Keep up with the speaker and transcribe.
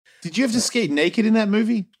Did you have to skate naked in that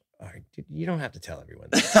movie? All right, you don't have to tell everyone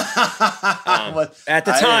that. At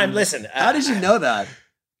the time, listen. How did you know that?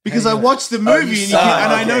 Because I watched the movie and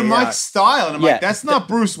I know Mike's style, and I'm like, that's not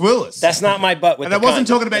Bruce Willis. That's not my butt with the gun. And I wasn't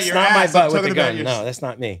talking about your ass. That's not my butt with the gun. No, that's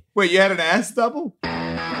not me. Wait, you had an ass double?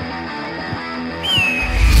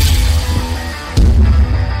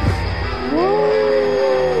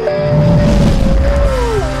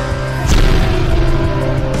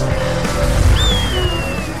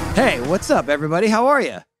 Hey, what's up, everybody? How are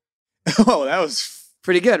you? Oh, that was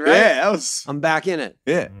pretty good, right? Yeah, that was. I'm back in it.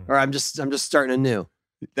 Yeah, or I'm just starting anew.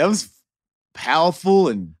 That was powerful,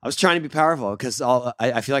 and I was trying to be powerful because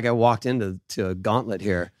I feel like I walked into a gauntlet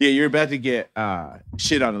here. Yeah, you're about to get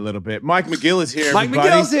shit on a little bit. Mike McGill is here. Mike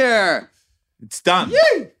McGill's here. It's done.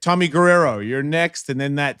 Yay! Tommy Guerrero, you're next, and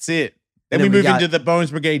then that's it. Then we move into the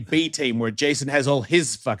Bones Brigade B team where Jason has all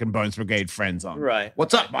his fucking Bones Brigade friends on. Right.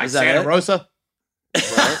 What's up, Mike Santa Rosa?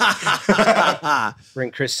 Right.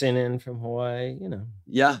 Bring Chris in from Hawaii, you know.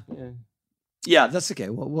 Yeah, that's okay.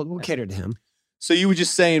 We'll cater to him. So you were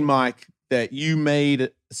just saying, Mike, that you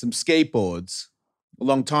made some skateboards a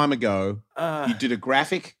long time ago. You did a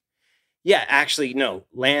graphic? Yeah, actually, no.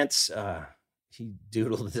 Lance, he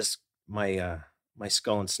doodled this my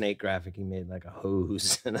skull and snake graphic. He made like a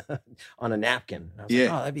hose on a napkin. And I was like,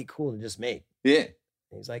 oh, that'd be cool to just make. Yeah.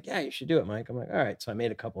 And he's like, yeah, you should do it, Mike. I'm like, all right. So I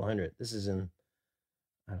made a couple hundred. This is in,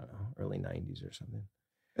 I don't know, early 90s or something.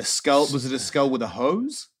 A skull? Was it a skull with a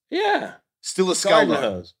hose? Yeah. Still a skull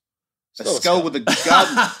hose. A skull with a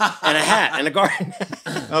garden and a hat and a garden.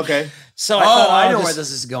 Okay. So I know where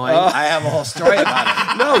this is going. I have a whole story about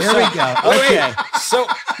it. No, here we go. Okay. So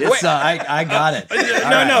I got it.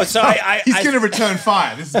 No. So he's going to return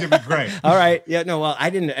fire. This is going to be great. All right. Yeah. No. Well, I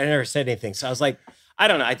never said anything. So I was like, I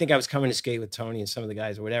don't know. I think I was coming to skate with Tony and some of the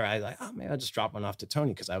guys or whatever. I was like, oh, maybe I'll just drop one off to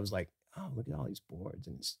Tony because I was like, oh, look at all these boards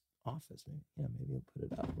in his office. Maybe I'll put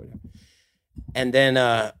it up. Whatever. And then,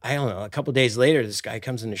 I don't know, a couple of days later, this guy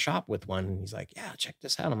comes in the shop with one and he's like, yeah, check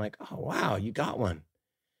this out. I'm like, oh, wow, you got one.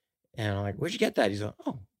 And I'm like, where'd you get that? He's like,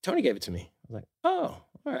 oh, Tony gave it to me. I was like, oh,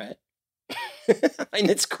 all right. And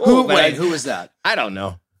it's cool. Who was that? I don't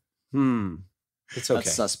know. It's okay.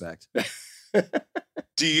 That's suspect.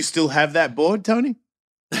 Do you still have that board, Tony?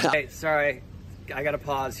 Hey, sorry. I got to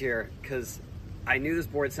pause here because I knew this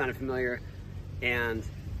board sounded familiar and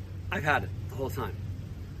I've had it the whole time.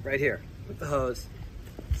 Right here. With the hose,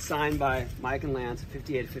 signed by Mike and Lance,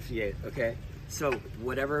 58-58, okay? So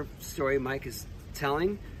whatever story Mike is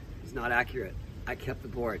telling is not accurate. I kept the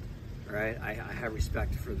board, all right? I have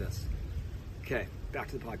respect for this. Okay, back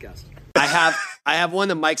to the podcast. I have one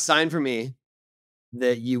that Mike signed for me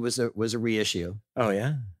that was a reissue. Oh,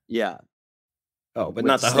 yeah? Yeah. Oh, but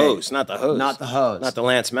not the hose, not the hose. Not the hose. Not the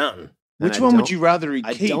Lance Mountain. Which one would you rather keep?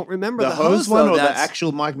 I don't remember the hose one or the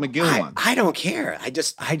actual Mike McGill one. I don't care. I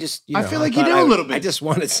just. I feel like you do a little bit. I just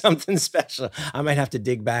wanted something special. I might have to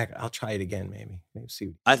dig back. I'll try it again, maybe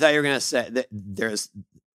see. I thought you were gonna say that there's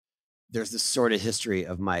this sort of history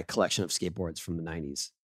of my collection of skateboards from the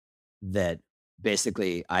 90s that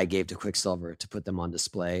basically I gave to Quicksilver to put them on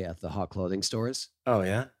display at the hot clothing stores. Oh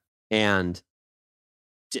yeah, and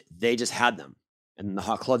they just had them. And the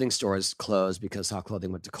hot clothing stores closed because hot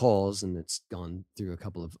clothing went to Kohl's, and it's gone through a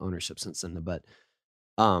couple of ownership since then. But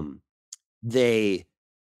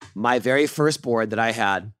my very first board that I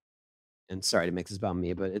had, and sorry to make this about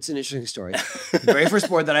me, but it's an interesting story. The very first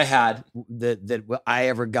board that I had that I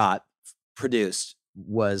ever got produced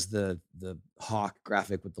was the Hawk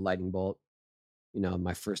graphic with the lightning bolt. You know,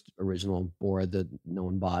 my first original board that no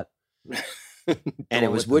one bought, and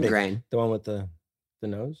it was wood grain. The one with the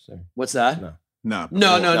nose. Or? What's that? No,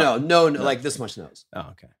 like this much nose. Oh,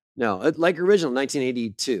 okay. No, like original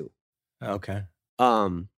 1982. Okay.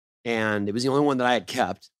 And it was the only one that I had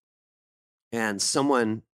kept. And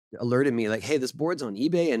someone alerted me like, hey, this board's on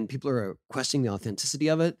eBay and people are questioning the authenticity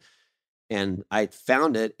of it. And I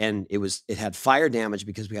found it and it had fire damage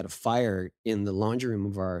because we had a fire in the laundry room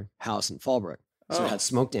of our house in Fallbrook. So it had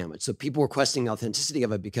smoke damage. So people were questioning the authenticity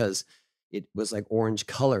of it because it was like orange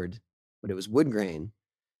colored, but it was wood grain.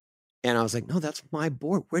 And I was like, no, that's my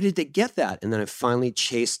board. Where did they get that? And then I finally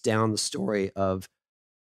chased down the story of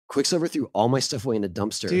Quicksilver threw all my stuff away in a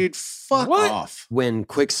dumpster. Dude, fuck off. When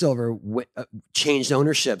Quicksilver changed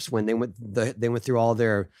ownerships, when they went through all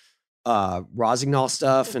their Rosignol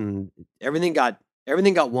stuff and everything got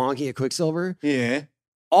wonky at Quicksilver. Yeah.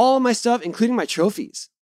 All of my stuff, including my trophies.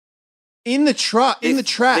 In the trash. They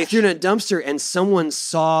threw it in a dumpster and someone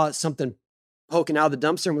saw something poking out of the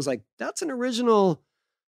dumpster and was like, that's an original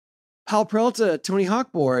Pal Peralta, Tony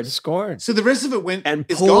Hawk board, Scored. So the rest of it went and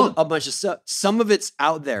it's pulled gone. a bunch of stuff. Some of it's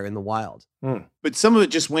out there in the wild. But some of it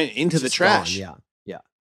just went into the It's trash. gone, yeah.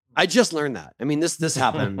 I just learned that. I mean, this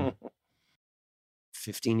happened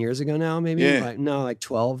 15 years ago now, maybe. Yeah. Like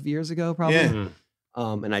 12 years ago, probably. Yeah.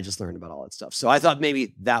 And I just learned about all that stuff. So I thought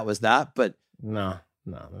maybe that was that, but No.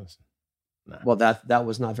 well, that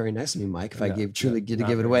was not very nice of me, Mike. If I truly did to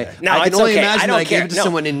give it away, No, I can it's only okay. imagine I that don't I gave care. it to No.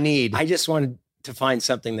 someone in need. I just wanted to find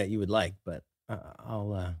something that you would like, but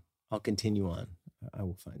I'll continue on. I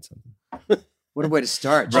will find something. What a way to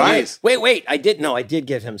start, Right. Jeez. Wait. I did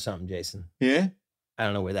give him something, Jason. Yeah. I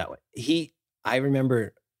don't know where that went. I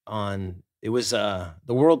remember it was the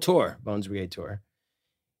World Tour, Bones Brigade Tour.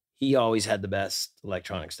 He always had the best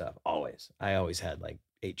electronic stuff. Always. I always had like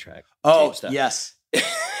 8-track tape stuff. Yes.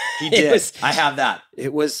 He did. I have that.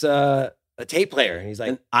 It was a tape player. And he's like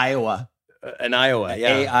In Iowa. an Iowa.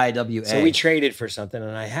 Yeah. AIWA. So we traded for something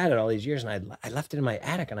and I had it all these years and I left it in my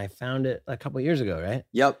attic and I found it a couple of years ago, right?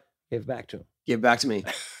 Yep. Gave it back to him. Give it back to me.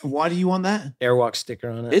 Why do you want that? Airwalk sticker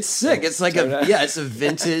on it. It's sick. It's like So it's a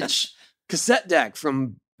vintage cassette deck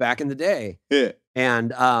from back in the day. Yeah.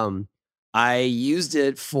 And I used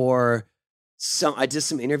it for I did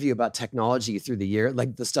some interview about technology through the year,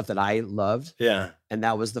 like the stuff that I loved. Yeah. And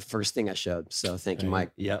that was the first thing I showed. So thank you,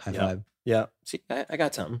 Mike. Yeah. High five. Yeah. See, I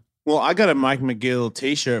got something. Well, I got a Mike McGill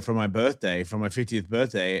t-shirt for my birthday, for my 50th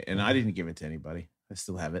birthday, and I didn't give it to anybody. I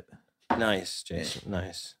still have it. Nice, Jason.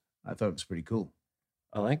 Nice. I thought it was pretty cool.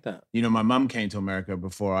 I like that. You know, my mum came to America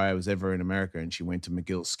before I was ever in America, and she went to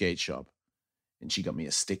McGill's skate shop, and she got me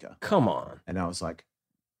a sticker. Come on. And I was like,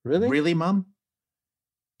 Really? really, Mum?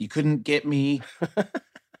 You couldn't get me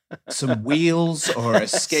some wheels or a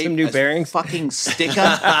skate, Some new a bearings? fucking sticker?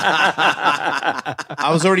 I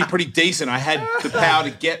was already pretty decent. I had the power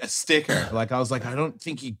to get a sticker. Like, I was like, I don't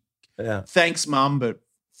think you, Yeah. thanks, Mum, but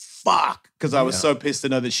fuck. Because I was Yeah. so pissed to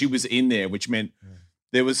know that she was in there, which meant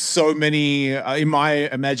there was so many, in my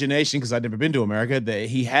imagination, because I'd never been to America, that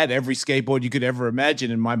he had every skateboard you could ever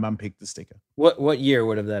imagine, and my mum picked the sticker. What year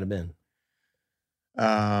would have that have been?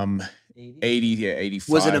 85.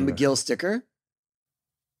 Was it a McGill sticker?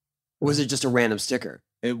 Or was it just a random sticker?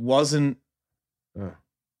 It wasn't.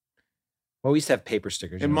 Well, we used to have paper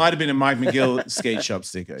stickers. It might have been a Mike McGill skate shop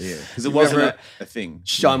sticker, yeah, because it You wasn't remember a thing.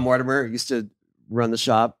 Sean Mortimer used to run the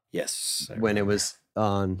shop Yes. I when it remember. was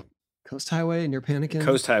on Coast Highway and you're panicking.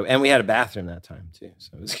 Coast Highway. And we had a bathroom that time too.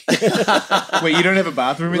 So it was Wait, you don't have a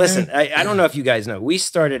bathroom in Listen, there? I don't know if you guys know. We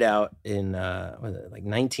started out in what was it, like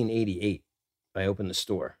 1988. I opened the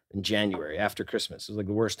store in January after Christmas. It was like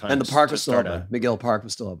the worst time. And the park to was still start open. a- McGill Park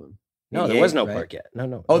was still open. No, there was 88, no right? park yet. No. Oh,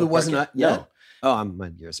 no there park wasn't yet. yet? No. Oh, my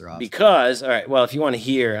years are off. Because, all right, well, if you want to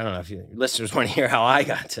hear, I don't know if your listeners want to hear how I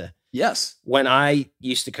got to, Yes. when I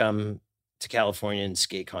used to come to California and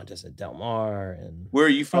skate contests at Del Mar and Where are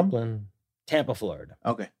you from? Upland, Tampa, Florida.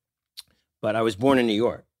 Okay. But I was born in New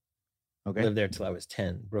York. Okay. Lived there till I was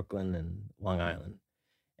 10, Brooklyn and Long Island.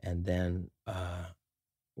 And then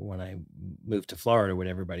when I moved to Florida with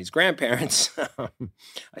everybody's grandparents,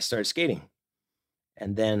 I started skating.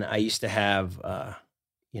 And then I used to have, I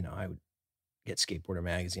would get Skateboarder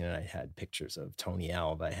magazine and I had pictures of Tony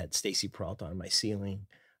Alva. I had Stacy Peralta on my ceiling.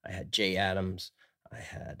 I had Jay Adams. I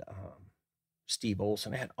had Steve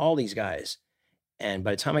Olson. I had all these guys. And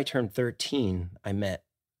by the time I turned 13, I met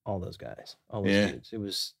all those guys, all those dudes. It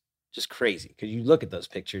was just crazy because you look at those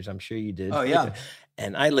pictures. I'm sure you did. Oh, yeah.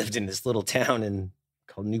 And I lived in this little town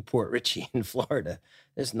called Newport Richey in Florida.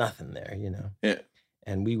 There's nothing there, Yeah.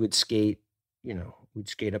 And we would skate, we'd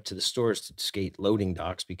skate up to the stores to skate loading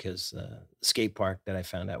docks because the skate park that I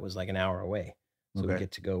found out was like an hour away. So we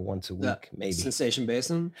get to go once a week, maybe. Sensation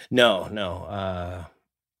Basin? No.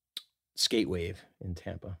 Skate Wave in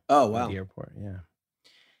Tampa. Oh, at wow. The airport, yeah.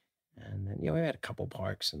 And then, we had a couple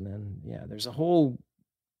parks. And then, there's a whole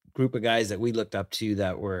group of guys that we looked up to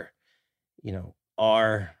that were,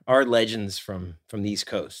 our legends from the East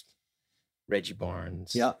Coast. Reggie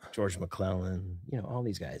Barnes, Yeah. George McClellan, all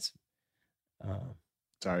these guys.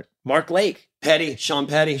 Sorry. Mark Lake, Sean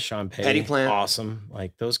Petty. Sean Petty, Petty Plant. awesome.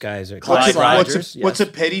 Like those guys are. Clyde Rogers, What's a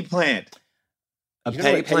petty plant? A You know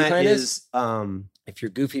petty what a petty plant plant is, if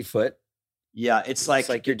you're goofy foot, yeah, it's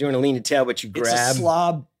like you're doing a lean to tail, but you it's a grab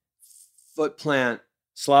slob foot plant.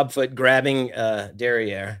 slob foot grabbing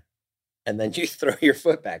derriere, and then you throw your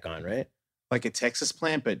foot back on, right? Like a Texas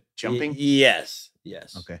plant, but jumping? Yes.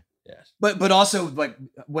 Okay. Yes. But also, like,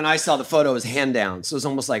 when I saw the photo, it was hand down. So it was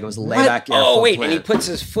almost like it was a layback air Oh, foot wait. plant. And he puts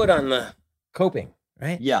his foot on the coping,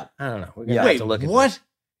 right? Yeah. I don't know. We're going to Yeah. have Wait, to look at what? this.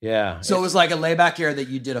 Yeah. So it was like a layback air that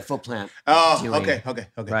you did a foot plant. Oh, doing, okay.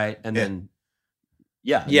 Right. And Yeah. then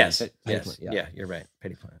Yeah. I mean, Yes. petty Yes. plant, Yeah. You're right.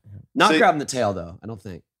 Petty plant. Yeah. Not So- grabbing the tail though. I don't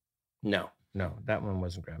think. No, that one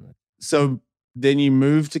wasn't grabbing it. So then you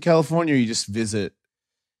moved to California, or you just visit?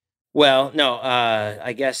 Well, no,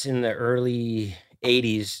 I guess in the early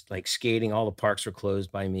 80s, like skating, all the parks were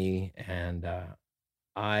closed by me. And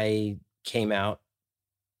I came out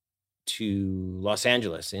to Los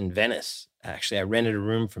Angeles in Venice. Actually, I rented a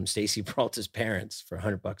room from Stacy Peralta's parents for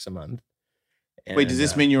 $100 a month. Wait, does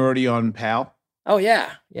this mean you're already on PAL? Oh,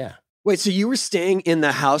 yeah. Yeah. Wait, so you were staying in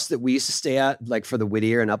the house that we used to stay at, like for the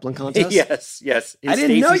Whittier and Upland contest? Yes. In I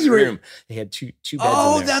didn't know Stacy's you were- room. They had two beds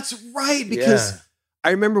Oh, in there. that's right. Because Yeah. I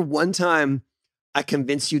remember one time I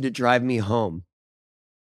convinced you to drive me home.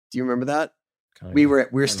 Do you remember that? Kinda. We were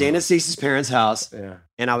I staying know. at Stacey's parents' house, Yeah.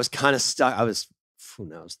 and I was kind of stuck. I was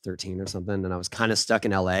 13 or something, and I was kind of stuck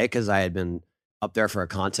in LA because I had been up there for a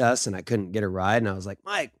contest and I couldn't get a ride. And I was like,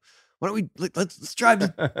 Mike, why don't we let's drive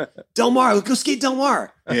to Del Mar? Let's go skate Del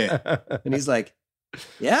Mar. Yeah. And he's like,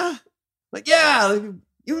 yeah, like yeah, like,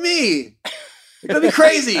 you and me. It'll be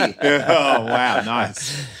crazy Oh, wow.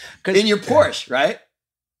 Nice. in your Porsche, right?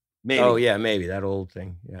 Maybe. Oh yeah, maybe that old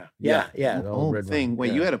thing. Yeah. The Old red thing. one. Wait,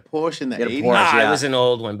 Yeah. you had a Porsche in the You had a 80s? Porsche. Nah, yeah. it was an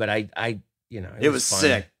old one, but I It was fun.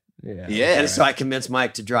 sick. Yeah. Yeah. And so I convinced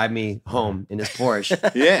Mike to drive me home in his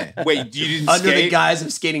Porsche Yeah. Wait, you didn't under skate? the guise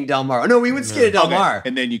of skating Del Mar. Oh, no, we would skate at Del Okay, Mar.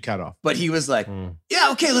 and then you cut off. But he was like, Mm. yeah,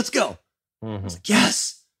 okay, let's go. I Mhm. was like,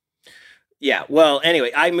 yes. Yeah. Well,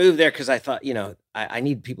 anyway, I moved there because I thought, I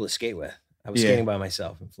need people to skate with. I was Yeah. skating by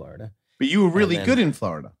myself in Florida. But you were really then- good in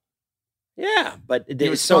Florida. Yeah, but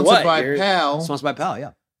You were so sponsored what? by You're- PAL, Sponsored by Pal,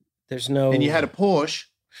 yeah. There's no, and you had a Porsche.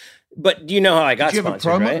 But do you know how I got Did you have a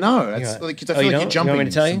sponsored? promo? Right? No, that's You- like 'cause I Oh, feel you like don't? you're jumping You want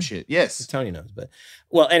me to tell some you? shit. Yes. Tony knows, but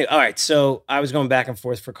well, anyway, all right. So I was going back and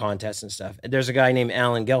forth for contests and stuff. And there's a guy named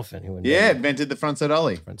Alan Gelfin who Yeah, invented invented the frontside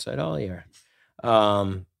ollie. frontside ollie.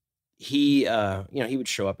 He would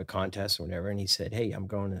show up at contests or whatever, and he said, "Hey, I'm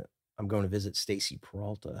going to visit Stacy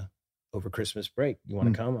Peralta over Christmas break. You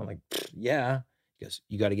want to come?" I'm like, "Yeah." He goes,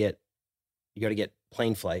 "You got to get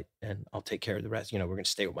plane flight, and I'll take care of the rest. We're going to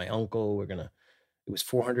stay with my uncle. It was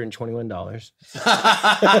 $421.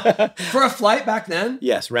 For a flight back then?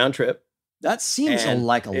 Yes, round trip. That seems And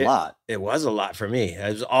like a lot. It was a lot for me.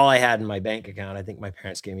 It was all I had in my bank account. I think my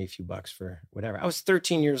parents gave me a few bucks for whatever. I was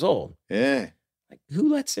 13 years old. Yeah. Like,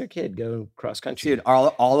 who lets their kid go cross country? Dude,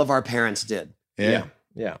 all of our parents did. Yeah.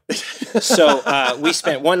 Yeah. So we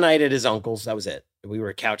spent one night at his uncle's. That was it. We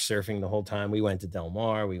were couch surfing the whole time. We went to Del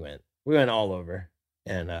Mar. We went all over.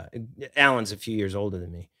 And Alan's a few years older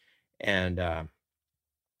than me. And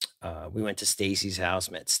we went to Stacy's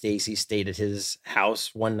house, met Stacy, stayed at his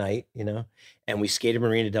house one night, and we skated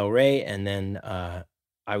Marina Del Rey. And then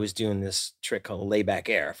I was doing this trick called layback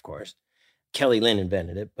air, of course. Kelly Lynn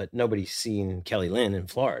invented it, but nobody's seen Kelly Lynn in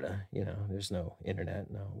Florida. There's no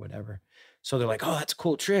internet, no whatever. So they're like, "Oh, that's a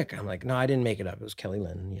cool trick." I'm like, "No, I didn't make it up. It was Kelly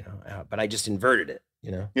Lynn, but I just inverted it,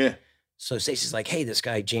 Yeah. So Stacey's like, "Hey, this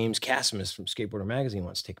guy James Casimus from Skateboarder Magazine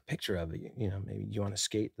wants to take a picture of it. Maybe you want to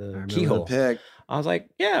skate I the remember keyhole." the pic. I was like,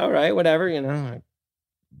 "Yeah, all right, whatever."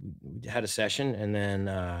 We had a session, and then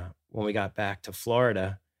when we got back to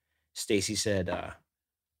Florida, Stacy said,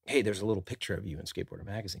 "Hey, there's a little picture of you in Skateboarder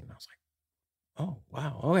Magazine." I was like, "Oh,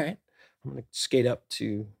 wow, all right. I'm gonna skate up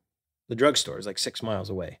to the drugstore. It's like 6 miles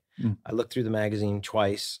away." Mm. I looked through the magazine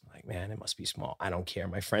twice. Like, man, it must be small. I don't care.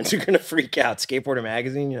 My friends are gonna freak out. Skateboarder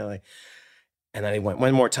Magazine, And then I went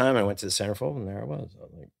one more time. I went to the centerfold, and there I was. I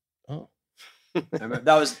was like, "Oh, I remember,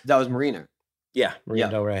 that was Marina. yeah, Marina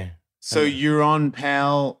Yeah. Del Rey." So you're on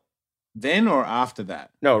PAL then or after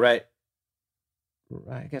that? No, right.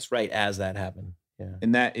 I guess right as that happened. Yeah,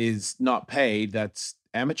 And that is not paid. That's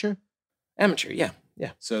amateur. amateur. Yeah.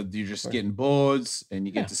 So you're just Right. getting boards and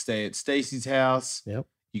you get Yeah. to stay at Stacy's house. Yep.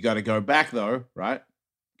 You got to go back though, right?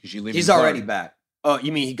 Because you live He's in already Florida. back. Oh,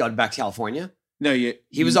 you mean he got back to California? No,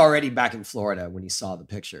 He was already back in Florida when he saw the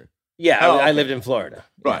picture. Yeah, Oh, I okay. lived in Florida.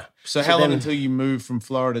 right. Yeah. So So how long then- until you moved from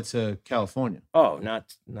Florida to California? Oh,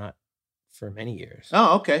 not for many years.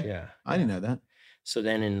 Oh, okay. Yeah. I didn't know that. So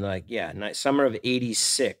then in summer of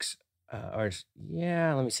 86,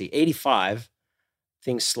 let me see, 85,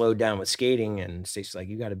 things slowed down with skating, and Stacey's like,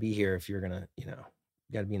 "You got to be here if you're gonna, you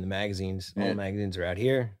got to be in the magazines. All Yeah. the magazines are out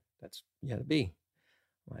here. You got to be."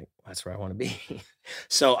 I'm like, that's where I want to be.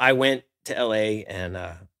 So I went to LA and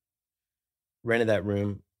rented that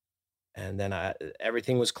room, and then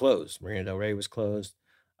everything was closed. Marina Del Rey was closed.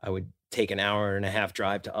 I would take an hour and a half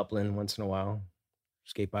drive to Upland once in a while,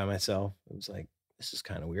 skate by myself. It was like, this is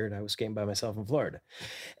kind of weird. I was skating by myself in Florida.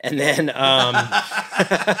 And then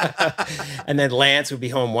and then Lance would be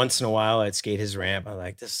home once in a while. I'd skate his ramp. I'm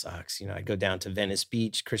like, this sucks. I'd go down to Venice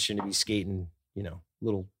Beach, Christian to be skating,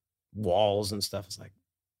 little walls and stuff. It's like,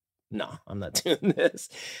 no, I'm not doing this.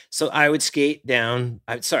 So I would skate down.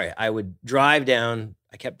 I would drive down.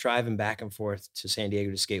 I kept driving back and forth to San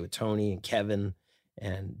Diego to skate with Tony and Kevin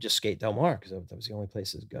and just skate Del Mar because that was the only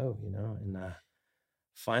place to go, you know? And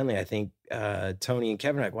finally, I think Tony and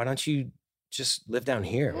Kevin are like, why don't you just live down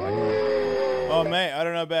here? Why do you... Oh, mate, I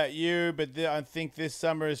don't know about you, but I think this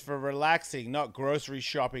summer is for relaxing, not grocery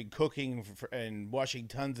shopping, cooking, and washing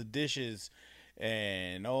tons of dishes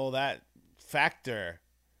and all that factor.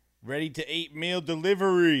 Ready-to-eat meal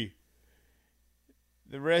delivery.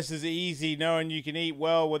 The rest is easy, knowing you can eat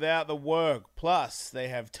well without the work. Plus, they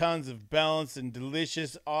have tons of balanced and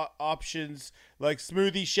delicious options like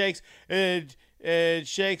smoothie shakes and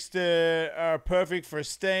shakes that are perfect for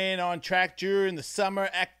staying on track during the summer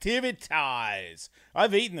activities.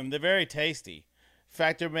 I've eaten them. They're very tasty.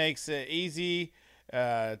 Factor makes it easy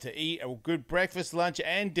to eat a good breakfast, lunch,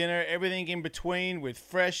 and dinner, everything in between, with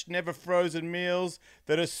fresh, never frozen meals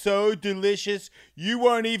that are so delicious you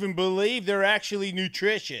won't even believe they're actually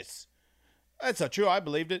nutritious. That's not true. I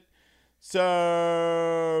believed it.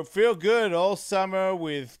 So feel good all summer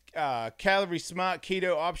with calorie smart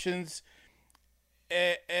keto options,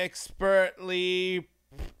 expertly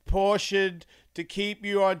portioned to keep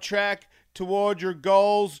you on track toward your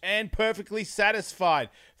goals and perfectly satisfied.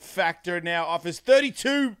 Factor now offers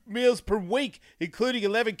 32 meals per week, including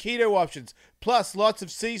 11 keto options, plus lots of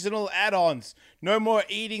seasonal add-ons. No more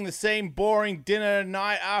eating the same boring dinner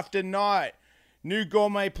night after night. New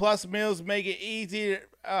Gourmet Plus meals make it easy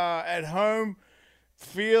at home to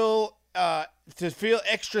feel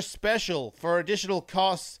extra special. For additional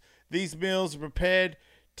costs, these meals are prepared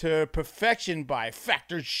to perfection by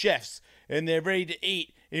Factor chefs, and they're ready to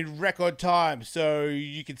eat in record time, so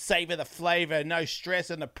you can savor the flavor. No stress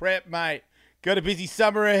on the prep, mate. Got a busy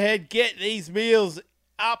summer ahead? Get these meals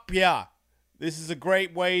up ya. This is a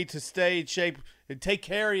great way to stay in shape and take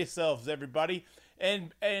care of yourselves, everybody.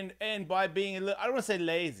 And by being a little, I don't want to say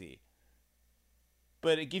lazy,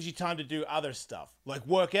 but it gives you time to do other stuff, like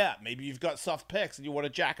work out. Maybe you've got soft pecs and you want to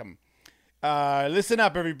jack them. Listen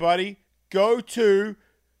up, everybody. Go to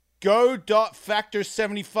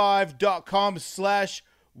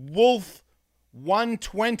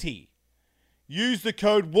go.factor75.com/wolf120. Use the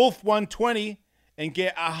code wolf120 and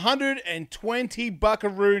get 120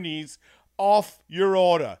 buckaroonies off your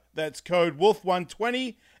order. That's code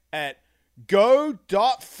wolf120 at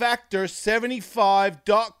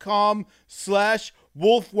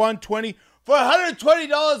go.factor75.com/wolf120 for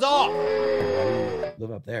 $120 off.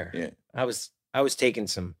 Live up there. Yeah. I was taking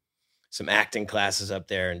some acting classes up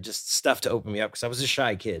there and just stuff to open me up because I was a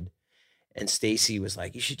shy kid. And Stacy was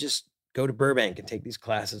like, you should just go to Burbank and take these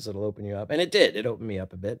classes. It'll open you up. And it did. It opened me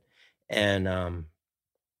up a bit. And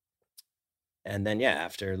then, yeah,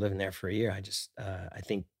 after living there for a year, I just, I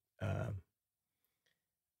think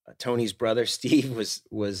Tony's brother, Steve,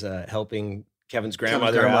 was helping Kevin's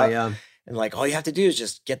grandmother out. Yeah. And like, all you have to do is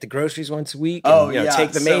just get the groceries once a week. Oh, and,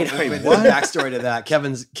 take the maid. So, what? Backstory to that.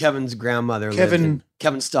 Kevin's grandmother,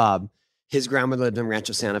 Kevin Staub, his grandmother lived in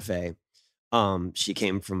Rancho Santa Fe. She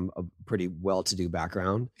came from a pretty well-to-do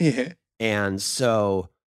background. Yeah. And so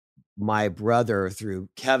my brother, through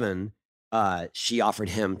Kevin, she offered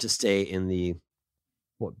him to stay in the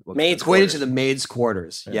maid's equated quarters. to the maid's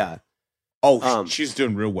quarters. Yeah. Oh, she's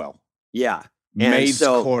doing real well. Yeah. And Maid's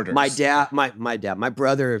so quarters. my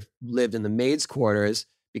brother lived in the maid's quarters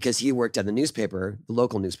because he worked at the newspaper, the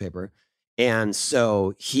local newspaper. And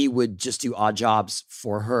so he would just do odd jobs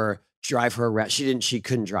for her, drive her around. She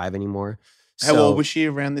couldn't drive anymore. How old was she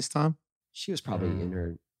around this time? She was probably in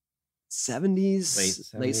her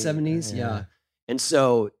 70s, late 70s. Yeah. Yeah. And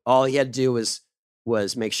so all he had to do was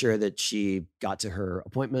make sure that she got to her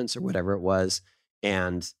appointments or whatever it was,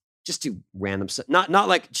 and just do random stuff. Not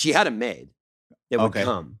like she had a maid that would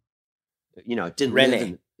come. You know, didn't live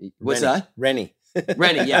Rennie. What's that? Rennie.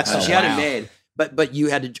 Rennie, yeah. So she had a maid, but you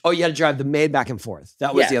had to drive the maid back and forth.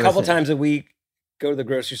 That was the other a couple thing. times a week. Go to the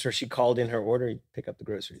grocery store. She called in her order. You pick up the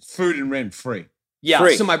groceries. Food and rent free. Yeah.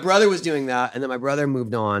 Free. So my brother was doing that, and then my brother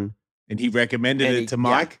moved on. And he recommended and it to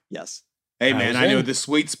Mike? Yeah, yes. Hey, I man, was I know in. the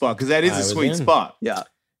sweet spot, because that is I a was sweet in. spot. Yeah.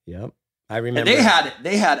 Yep. I And remember.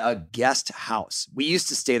 they had a guest house. We used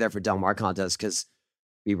to stay there for Del Mar contests because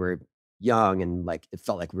we were young and like it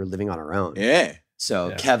felt like we were living on our own. Yeah. So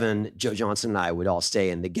Yeah. Kevin, Joe Johnson, and I would all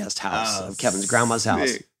stay in the guest house Oh, of Kevin's grandma's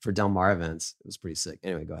house sick. for Del Mar events. It was pretty sick.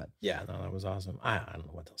 Anyway, go ahead. Yeah, no, that was awesome. I don't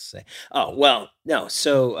know what else to say. Oh, well, no.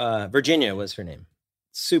 So Virginia was her name.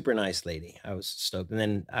 Super nice lady. I was stoked. And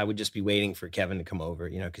then I would just be waiting for Kevin to come over,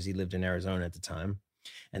 because he lived in Arizona at the time.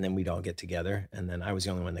 And then we'd all get together. And then I was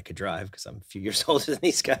the only one that could drive because I'm a few years older than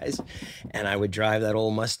these guys. And I would drive that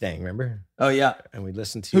old Mustang, remember? Oh, yeah. And we'd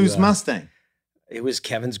listen to Whose Mustang? It was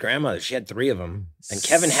Kevin's grandmother. She had 3 of them. And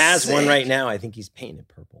Kevin has one right now. I think he's painted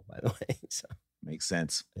purple, by the way. So Makes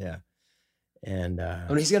sense. yeah. And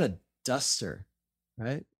Oh, he's got a Duster,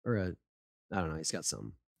 right? Or a, I don't know. He's got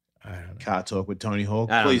some. I don't know. Car talk with Tony Hawk.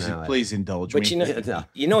 I don't Please, know. please indulge But me. you know, No.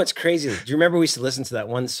 you know what's crazy? Do you remember we used to listen to that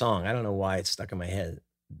one song? I don't know why it's stuck in my head.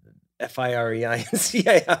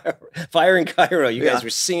 FIREINCIR, Fire in Cairo. You guys Yeah. were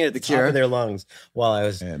singing at the top Cure. of their lungs while I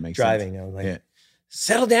was Yeah, it makes driving. sense. I was like, Yeah.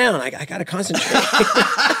 settle down. I got to concentrate.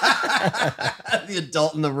 The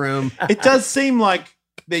adult in the room. It does seem like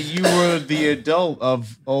that you were the adult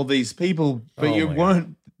of all these people, but Oh you my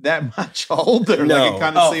weren't that much older. No. Like it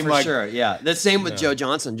kind of Oh, seemed for like sure. Yeah. The same with No. Joe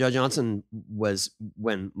Johnson. Joe Johnson was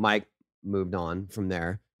when Mike moved on from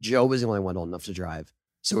there. Joe was the only one old enough to drive.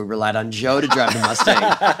 So we relied on Joe to drive the Mustang.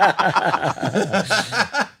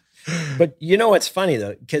 But you know what's funny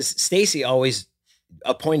though? Because Stacy always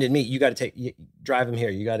appointed me. You got to drive him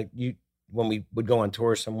here. When we would go on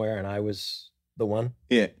tour somewhere and I was the one.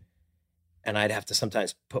 yeah. And I'd have to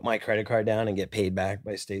sometimes put my credit card down and get paid back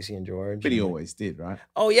by Stacy and George. But he And- always did, right?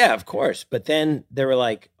 Oh yeah, of course. But then they were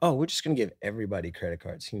like, "Oh, we're just gonna give everybody credit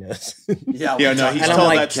cards." He knows. Yeah. Yeah, no, he's And I'm told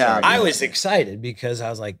like, that story. I was excited because I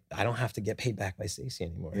was like, I don't have to get paid back by Stacy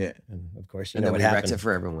anymore. Yeah. And of course, you And know then what we wrecked happened. it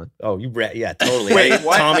for everyone. Oh, yeah, totally. Wait,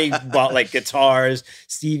 what? Tommy bought like guitars.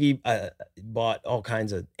 Stevie bought all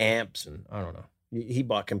kinds of amps, and I don't know. He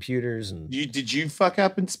bought computers and Did you fuck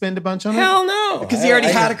up and spend a bunch on hell no, Because he already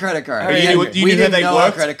had a credit card. already We had- didn't- you we knew how didn't they know how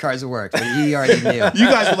worked? credit cards worked, but he already knew. it? You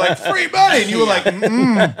guys were like, free money. And you were like,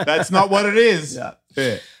 that's not what it is. Yeah.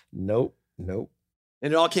 Yeah. Nope. And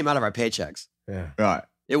it all came out of our paychecks. Yeah. Right.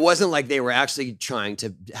 It wasn't like they were actually trying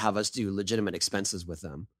to have us do legitimate expenses with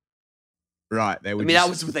them. Right. They I would mean, that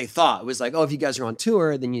was what they thought. It was like, oh, if you guys are on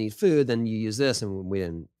tour, then you need food, then you use this. And we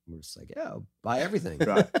didn't. We're just like, yeah, buy everything.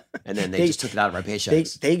 Right. And then they They- just took it out of our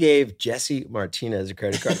paychecks. They gave Jesse Martinez a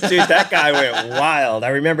credit card. Dude, that guy went wild. I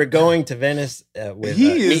remember going to Venice with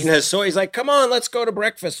He is- meeting his soul. He's like, come on, let's go to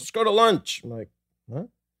breakfast. Let's go to lunch. I'm like, what?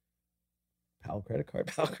 Pal credit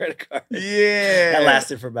card. Yeah. That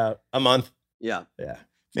lasted for about a month. Yeah. Yeah.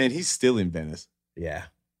 Man, he's still in Venice. Yeah.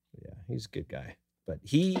 He's a good guy. But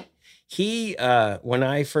he when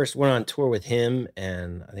I first went on tour with him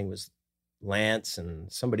and I think it was Lance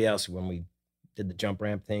and somebody else when we did the jump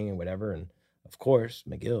ramp thing and whatever. And of course,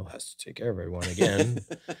 McGill has to take care of everyone again,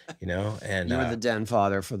 you know, and You were the den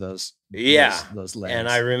father for those. yeah. Those legs. And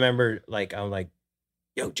I remember I'm like,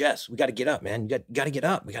 yo, Jess, we got to get up, man. You got to get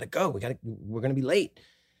up. We got to go. We're going to be late.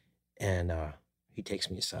 And he takes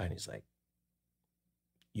me aside and he's like,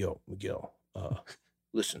 yo, McGill,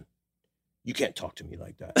 listen, you can't talk to me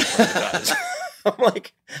like that. in front of the guys." I'm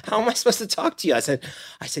like, how am I supposed to talk to you? I said,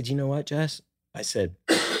 you know what, Jess? I said,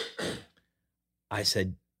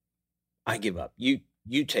 I give up. You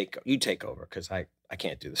take over because I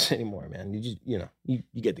can't do this anymore, man. You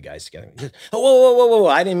get the guys together. He goes, oh, whoa.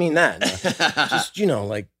 I didn't mean that. No, just, I'm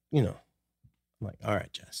like, all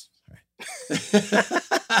right, Jess. All right.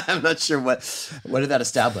 I'm not sure what did that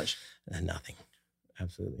establish? Nothing.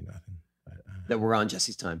 Absolutely nothing. But, That we're on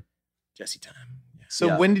Jesse's time. Jesse time. Yeah. So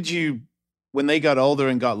Yeah. when they got older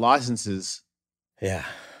and got licenses, Yeah.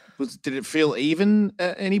 did it feel even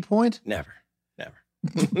at any point? Never.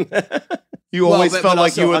 You always but felt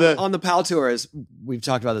like also you were on, the. on the PAL tours. We've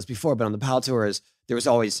talked about this before, but on the PAL tours, there was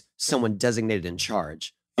always someone designated in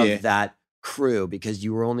charge of Yeah. that crew because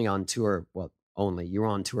you were only on tour. Well, you were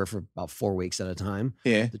on tour for about 4 weeks at a time.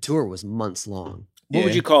 Yeah. The tour was months long. What would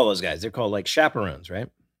Yeah. you call those guys? They're called like chaperones, right?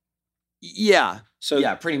 Yeah, So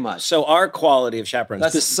yeah, pretty much. So our quality of chaperones,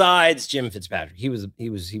 That's- besides Jim Fitzpatrick, he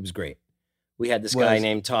was great. We had this guy Was-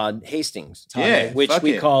 named Todd Hastings, Yeah, which fuck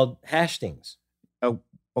we it. called Hastings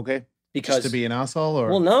Okay. because Just to be an asshole, or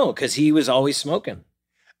well, no, because he was always smoking,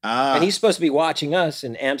 ah, and he's supposed to be watching us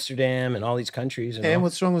in Amsterdam and all these countries. And and all.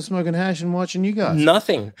 what's wrong with smoking hash and watching you guys?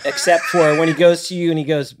 Nothing except for when he goes to you and he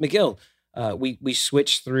goes, McGill. We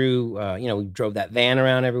switched through. We drove that van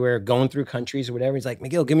around everywhere, going through countries or whatever. He's like,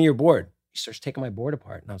 McGill, give me your board. He starts taking my board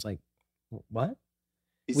apart, and I was like, what?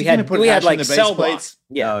 Is We he gonna had put we hash had in like the base cell plates? blocks.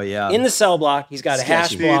 Yeah. Oh yeah. In the cell block, he's got a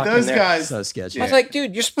hash Sketchy. block. Dude, in those there. guys. So sketchy. I was like,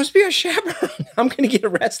 dude, you're supposed to be a chaperone. I'm gonna get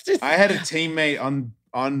arrested. I had a teammate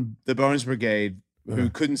on the Bones Brigade who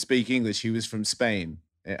couldn't speak English. He was from Spain,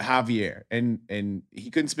 Javier, and he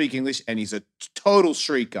couldn't speak English, and he's a total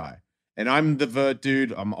street guy. And I'm the vert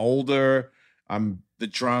dude. I'm older. I'm the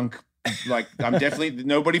drunk. Like I'm definitely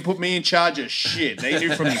nobody put me in charge of shit. They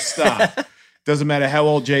knew from the start. Doesn't matter how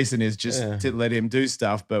old Jason is, just Yeah. to let him do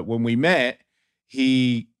stuff. But when we met,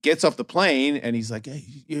 he gets off the plane and he's like, "Hey,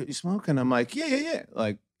 you smoking?" I'm like, "Yeah."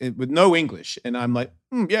 Like with no English, and I'm like,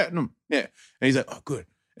 "Yeah, no, yeah." And he's like, "Oh, good."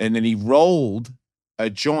 And then he rolled a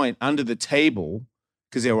joint under the table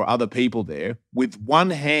because there were other people there with one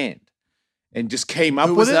hand, and just came up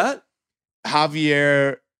Who with was it. that?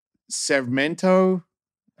 Javier Sarmiento.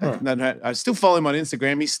 I still follow him on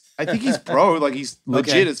Instagram. I think he's pro, like he's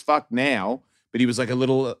legit as fuck now, but he was like a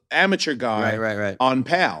little amateur guy Right. on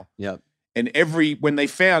PAL. Yep. And when they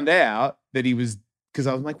found out that he was, because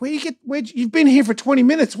I was like, you've been here for 20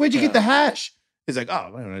 minutes. Where'd you get the hash? He's like,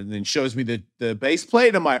 oh, and then shows me the base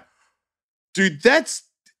plate. I'm like, dude, that's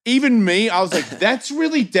even me. I was like, that's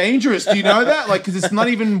really dangerous. Do you know that? Like, because it's not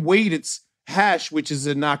even weed, it's hash, which is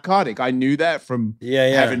a narcotic. I knew that from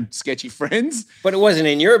having sketchy friends. But it wasn't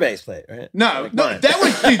in your base plate, right? No, that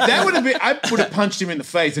would have been. I would have punched him in the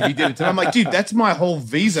face if he did it to me. I'm like, dude, that's my whole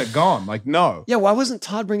visa gone. Like, no. Yeah, why wasn't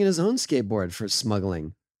Todd bringing his own skateboard for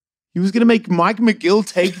smuggling? He was gonna make Mike McGill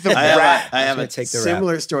take the rap. I have a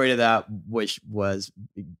similar story to that, which was,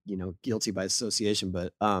 guilty by association.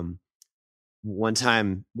 But one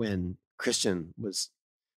time when Christian was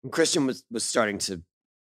starting to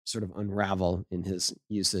sort of unravel in his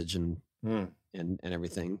usage and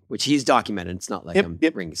everything, which he's documented. It's not like I'm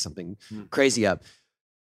bringing something crazy up.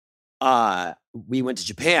 We went to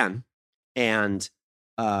Japan and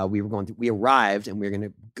we arrived and we were going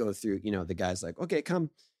to go through, the guy's like, okay, come.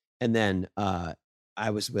 And then I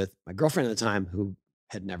was with my girlfriend at the time who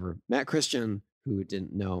had never met Christian, who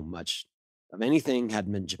didn't know much of anything,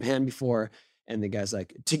 hadn't been to Japan before. And the guy's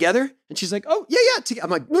like, together? And she's like, oh, yeah. I'm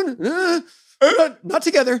like, no, not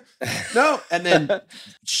together. No. And then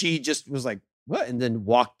she just was like, what? And then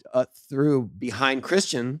walked through behind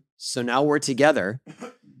Christian. So now we're together.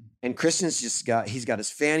 And Christian's he's got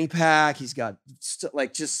his fanny pack. He's got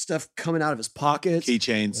just stuff coming out of his pockets.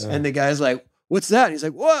 Keychains. And the guy's like, what's that? And he's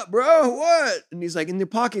like, what, bro? What? And he's like, in the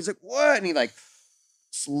pocket. He's like, what? And he like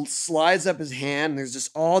slides up his hand. And there's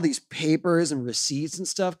just all these papers and receipts and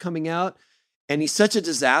stuff coming out. And he's such a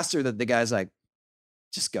disaster that the guy's like,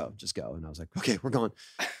 just go. And I was like, okay, we're going.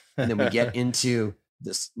 And then we get into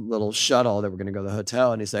this little shuttle that we're going to go to the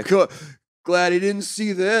hotel. And he's like, oh, glad he didn't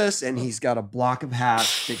see this. And he's got a block of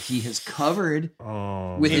hash that he has covered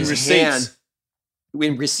with his receipts. hand.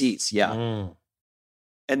 In receipts, yeah.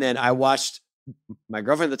 And then I watched my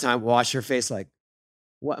girlfriend at the time wash her face like,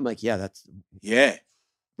 what? I'm like, yeah,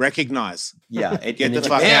 recognize. Yeah. Get the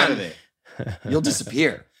fuck out of there. You'll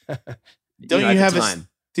disappear. Don't you have time?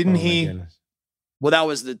 Didn't he? Goodness. Well, that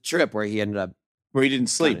was the trip where he ended up. Where he didn't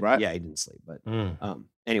sleep, right? Yeah, he didn't sleep. But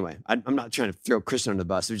anyway, I'm not trying to throw Christian under the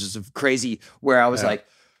bus. It was just a crazy where I was like,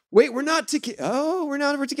 wait, we're not together. Oh,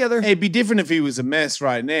 we're together. Hey, it'd be different if he was a mess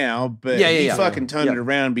right now, but he fucking turned it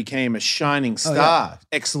around, became a shining star.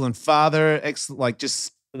 Excellent father, That's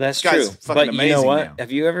guy's true. fucking But you know amazing what? now.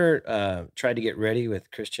 Have you ever tried to get ready with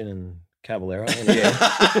Christian and Caballero?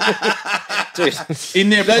 Dude, in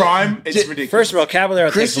their prime, it's ridiculous. First of all,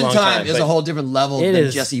 Caballero Christian takes a long time. is a whole different level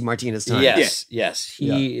than Jesse Martinez time. Yes,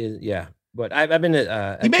 he is. Yeah, but I've been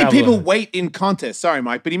to. He made people wait in contests. Sorry,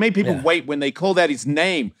 Mike, but he made people wait when they called out his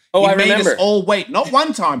name. Oh, he I made remember. us all wait. Not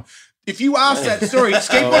one time. If you ask that story,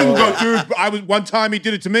 skateboarding will go through. One time he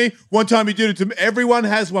did it to me. One time he did it to me. Everyone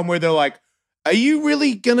has one where they're like, "Are you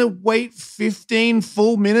really gonna wait 15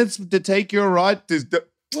 full minutes to take your ride?"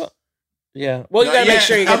 Yeah. Well, you got to make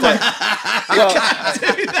sure you get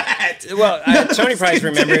Tony Price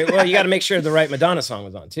remember it. Well, you got to make sure the right Madonna song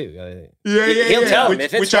was on too. He'll tell him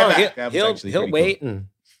if it's wrong. He'll wait and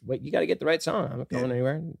wait. You got to get the right song. I'm not going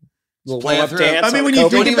anywhere. Play it through. Dance. I mean, when you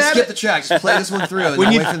think about skip the track. Just play this one through and then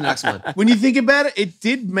wait for the next one. When you think about it, it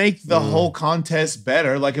did make the whole contest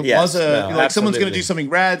better. Like it was someone's going to do something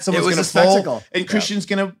rad, someone's going to fall, and Christian's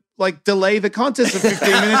going to delay the contest for 15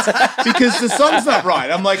 minutes because the song's not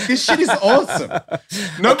right. I'm like, this shit is awesome.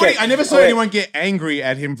 I never saw anyone get angry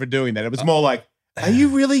at him for doing that. It was more like, are you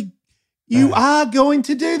really? You are going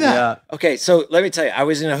to do that? Yeah. Okay, so let me tell you, I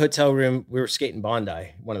was in a hotel room. We were skating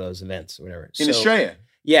Bondi, one of those events, or whatever. In Australia.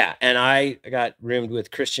 Yeah, and I got roomed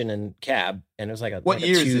with Christian and Cab, and it was like what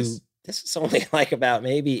year is this? This is only like about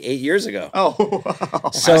maybe 8 years ago. Oh, wow.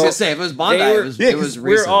 So I was gonna say if it was Bondi, it was recent.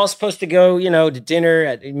 We were all supposed to go, to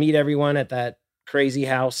dinner meet everyone at that crazy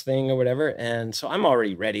house thing or whatever. And so I'm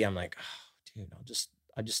already ready. I'm like, oh, dude,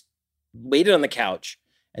 I just waited on the couch,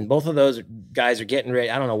 and both of those guys are getting ready.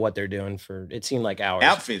 I don't know what they're doing for. It seemed like hours.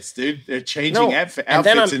 Outfits, dude. They're changing outfits,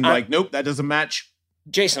 and like, nope, that doesn't match.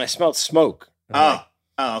 Jason, I smelled smoke. Oh,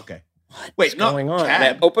 okay. What's going on? And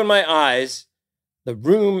I open my eyes. The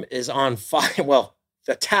room is on fire. Well,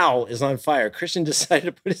 the towel is on fire. Christian decided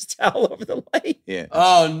to put his towel over the light. Yeah.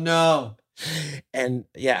 Oh no. And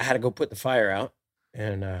yeah, I had to go put the fire out.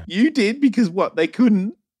 And You did because what? They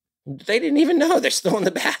couldn't. they didn't even know. They're still in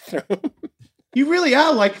the bathroom. You really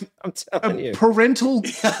are like I'm telling a you. parental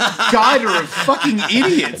guider of fucking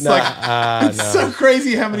idiots. No, It's no. so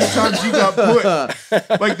crazy how many times you got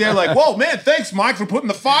put. Like they're like, "Whoa, man, thanks, Mike, for putting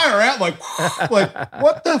the fire out." Like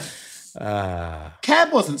what the?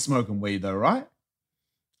 Cab wasn't smoking weed though, right?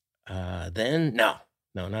 Then no,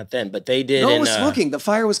 not then. But they did. No, it in, was smoking. The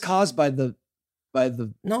fire was caused by the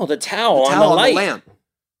No, the towel, on towel the on light. the lamp.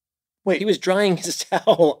 Wait, He was drying his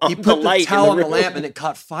towel on He the put the light. towel on in the room. lamp and it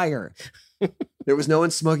caught fire. There was no one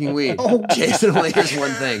smoking weed. Oh. Jason only hears one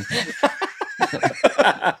thing.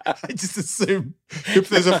 I just assume if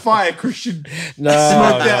there's a fire, Christian No,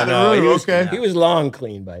 smoked out no, the room. He was, Okay, he was long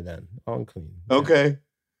clean by then. Long clean. okay.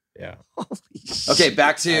 Yeah. Okay,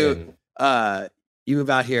 back I to didn't- you move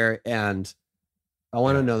out here, and I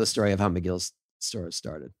want to know the story of how McGill's store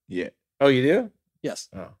started. Yeah. Oh, you do? Yes.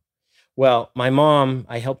 Oh. Well, my mom,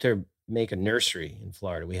 I helped her make a nursery in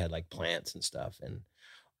Florida. We had like plants and stuff, and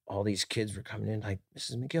all these kids were coming in like,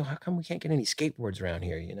 Mrs. McGill, how come we can't get any skateboards around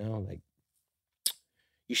here? You know, like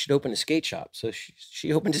you should open a skate shop. So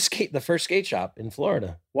she opened the first skate shop in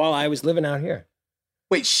Florida while I was living out here.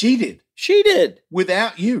 Wait, she did She did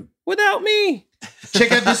without you. without me.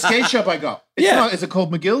 Check out this skate shop I got. It's Yeah. not, is it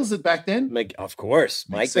called McGill's back then? Of course,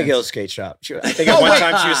 Mike Makes sense. McGill's skate shop. I think at one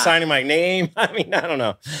time she was signing my name. I mean, I don't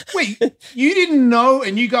know. Wait, you didn't know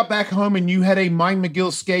and you got back home and you had a Mike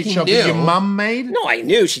McGill skate He shop that your knew. mum made? No, I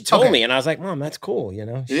knew. She told Okay. me, and I was like, Mom, that's cool. You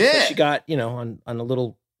know, Yeah. She got, on a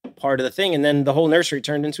little part of the thing, and then the whole nursery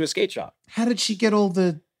turned into a skate shop. How did she get all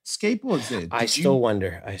the skateboards there? I Did still you-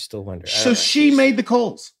 wonder. I still wonder. I So don't know. she made the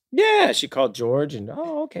calls. Yeah, she called George, and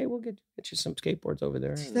okay, we'll get you some skateboards over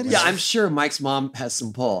there. that is- Yeah, I'm sure Mike's mom has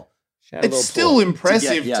some pull She had a It's little still pull.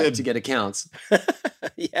 impressive to get accounts.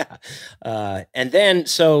 Yeah. And then,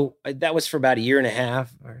 so that was for about a year and a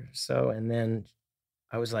half or so. And then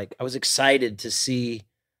I was excited to see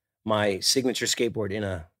my signature skateboard in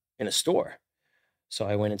a store. So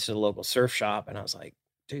I went into the local surf shop and I was like,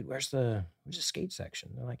 dude, where's the skate section?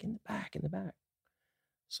 They're like, in the back.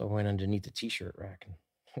 So I went underneath the t-shirt rack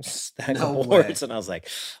and stacked No of way. boards. And I was like,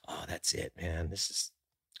 oh, that's it, man. This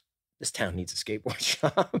town needs a skateboard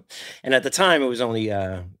shop. And at the time, it was only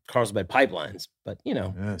Carlsbad Pipelines, but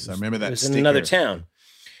Yes, I remember that it was in another sticker. town.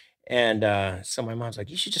 And so my mom's like,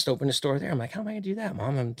 you should just open a store there. I'm like, how am I gonna do that,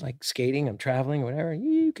 Mom? I'm like skating, I'm traveling, whatever.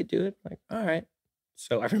 You could do it. I'm like, all right.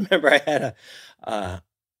 So I remember I had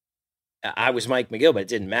I was Mike McGill, but it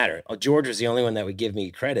didn't matter. George was the only one that would give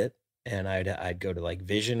me credit, and I'd go to like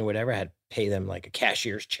Vision or whatever. I had to pay them like a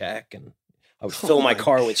cashier's check, and I would fill my my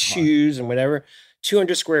car with God. shoes and whatever.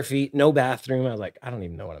 200 square feet, no bathroom. I was like, I don't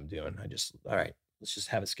even know what I'm doing. All right, let's just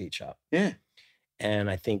have a skate shop. Yeah.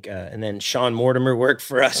 And I think, and then Sean Mortimer worked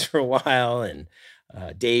for us for a while, and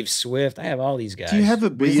Dave Swift. I have all these guys. Do you have a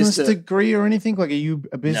We used business to- degree or anything? Like, are you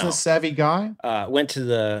a business savvy guy? Went to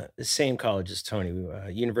the same college as Tony,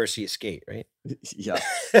 University of Skate, right? Yeah.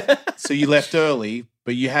 So you left early,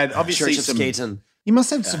 but you had obviously Church of some. Skating. You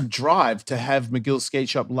must have some drive to have McGill Skate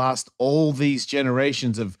Shop last all these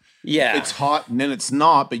generations of Yeah. it's hot and then it's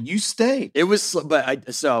not, but you stayed. It was,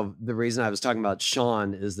 so the reason I was talking about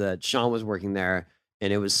Sean is that Sean was working there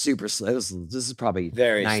and it was super slow. This is probably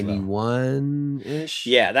Very slow. 91 ish.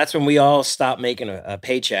 Yeah, that's when we all stopped making a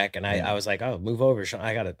paycheck, and I was like, "Oh, move over, Sean.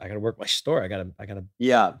 I gotta work my store. I gotta."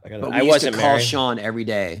 Yeah. I gotta- But I we used wasn't to call married. Sean every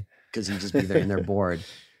day because he'd just be there and they're bored.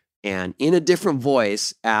 And in a different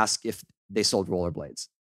voice, ask if they sold rollerblades.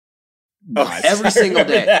 Nice. Every I single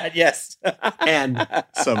remember day. that, yes. And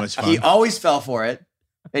So much fun. he always fell for it.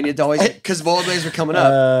 And he'd always, because rollerblades were coming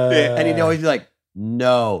up. And he'd always be like,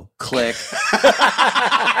 no, click.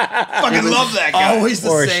 Fucking It was love that guy. Always the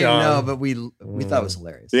Poor same Sean. no, but we thought it was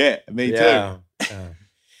hilarious. Yeah, me too. Yeah.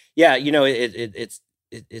 Yeah,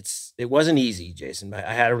 it wasn't easy, Jason. But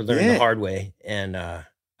I had to learn Yeah. the hard way. And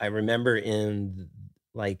I remember in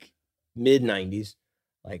like mid 90s,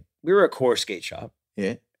 like we were a core skate shop.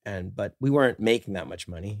 Yeah. But we weren't making that much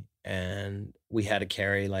money. And we had to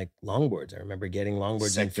carry like longboards. I remember getting longboards in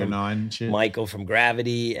Sector from 9 and shit. Michael from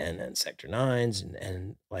Gravity and Sector 9s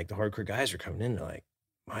and like the hardcore guys were coming in. They're like,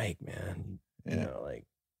 Mike, man, you Yeah. know, like,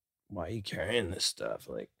 why are you carrying this stuff?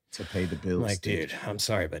 Like, To pay the I'm bills. like, dude, I'm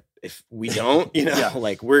sorry, but if we don't, you know, Yeah.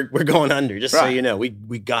 like we're going under. Just so Right. you know, we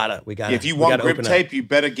gotta. Yeah, if you we want gotta grip open up. tape, you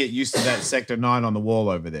better get used to that Sector 9 on the wall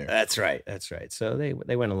over there. That's right. That's right. So they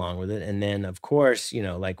went along with it, and then of course, you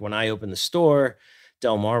know, like when I opened the store,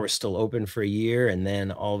 Del Mar was still open for a year, and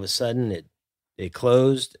then all of a sudden it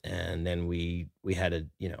closed, and then we had to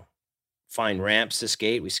find ramps to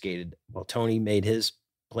skate. We skated. Well, Tony made his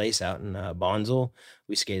place out in Bonsall.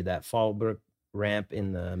 We skated that Fallbrook ramp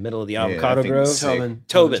in the middle of the Yeah, that Avocado thing Grove. was sick.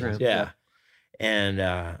 Tobin, ramp, yeah. And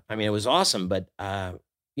I mean, it was awesome, but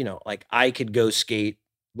you know, like I could go skate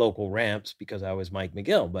local ramps because I was Mike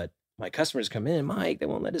McGill, but my customers come in, Mike, they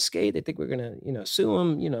won't let us skate. They think we're gonna, you know, sue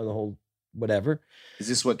them, you know, the whole whatever. Is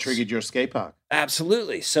this what triggered your skate park?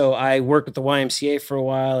 Absolutely. So I worked with the YMCA for a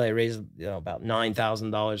while. I raised, you know, about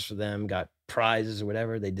 $9,000 for them, got prizes or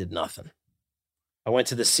whatever. They did nothing. I went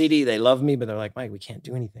to the city. They loved me, but they're like, Mike, we can't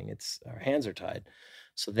do anything. It's our hands are tied.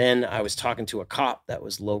 So then I was talking to a cop that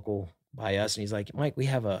was local by us, and he's like, Mike, we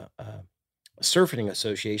have a surfing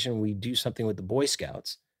association. We do something with the Boy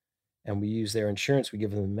Scouts, and we use their insurance. We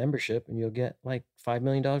give them a membership, and you'll get like $5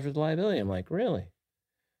 million worth of liability. I'm like, really?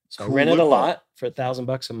 So Cool I rented a loophole. lot for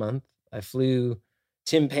 $1,000 a month. I flew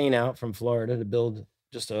Tim Payne out from Florida to build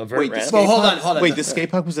just a vert Wait, the ramp. skate hold park- on. Wait, the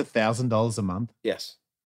skate park was $1,000 a month. Yes.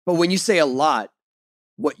 But when you say a lot,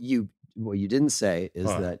 what you didn't say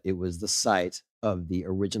is Huh. that it was the site of the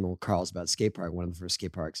original Carlsbad skate park, one of the first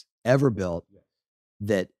skate parks ever built.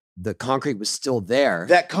 That the concrete was still there.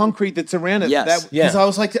 That concrete that's around it. Yes. Because I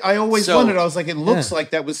was like, I always So- wondered. I was like, it looks like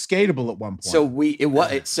that was skatable at one point.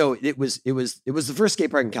 so it was the first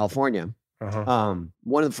skate park in California.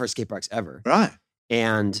 One of the first skate parks ever. right.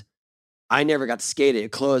 And I never got to skate it.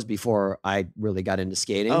 It closed before I really got into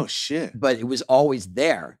skating. Oh shit. But it was always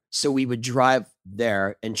there. So we would drive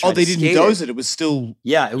there and try Oh, they to didn't skate doze it. It was still.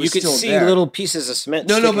 Yeah, it was You could still see there. little pieces of cement.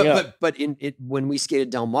 No, sticking up. but in it when we skated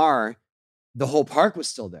Del Mar, the whole park was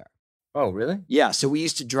still there. Oh, really? Yeah, so we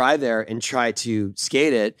used to drive there and try to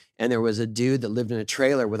skate it, and there was a dude that lived in a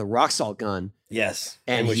trailer with a rock salt gun, Yes.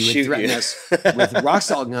 and would he would shoot threaten you. us with a rock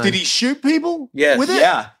salt gun. Did he shoot people? Yes. With it?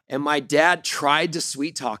 Yeah, and my dad tried to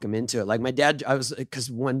sweet talk him into it. Like my dad, I was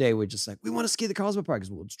because one day we're just like, we want to skate the Carlsbad Park.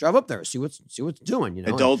 Well, let's drive up there, see what's doing, you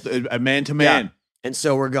know. Adult, a man to man. And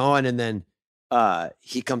so we're going, and then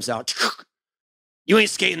he comes out. You ain't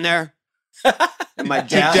skating there. And my Did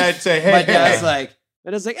dad, Dad say, hey, my dad's hey. like,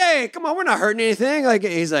 and it's like, hey, come on, we're not hurting anything. Like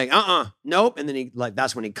he's like, nope. And then he like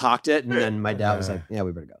that's when he cocked it, and then my dad was like, yeah,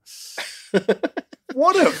 we better go.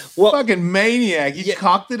 What a Well- fucking maniac. He Yeah.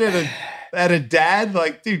 cocked it at a dad.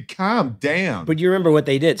 Like, dude, calm down. But you remember what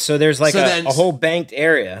they did. So there's like So a then- whole banked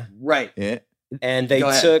area, Right. yeah. and they Go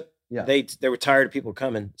ahead. took, Yeah. they were tired of people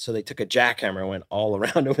coming. So they took a jackhammer and went all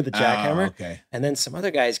around it with a jackhammer. Oh, okay. And then some other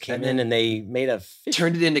guys came And in then and they made a fish,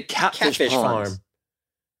 Turned it into catfish ponds. farm.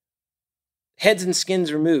 Heads and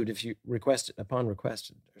skins removed if you requested or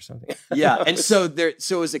something. Yeah. And so it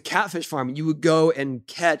was a catfish farm. You would go and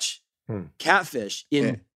catch catfish in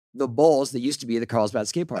Yeah. the bowls that used to be the Carlsbad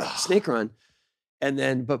skate park, Snake Run. And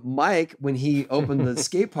then, but Mike, when he opened the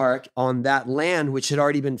skate park on that land, which had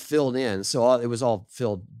already been filled in, so it was all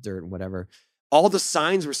filled dirt and whatever, all the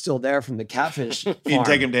signs were still there from the catfish farm. You didn't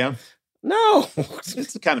take him down? No.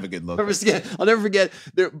 It's kind of a good look. I'll never forget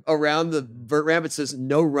there, around the vert ramp, it says,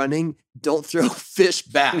 no running, don't throw fish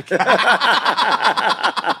back.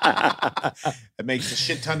 It makes a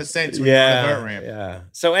shit ton of sense when you're on the vert ramp. Yeah.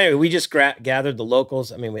 So anyway, we just gathered the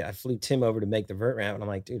locals. I mean, I flew Tim over to make the vert ramp, and I'm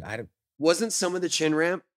like, dude, Wasn't some of the chin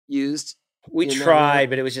ramp used? we in that tried, ramp?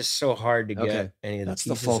 but it was just so hard to get Okay. any of the That's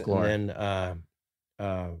the pieces. folklore. And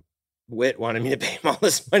then Whit wanted me to pay him all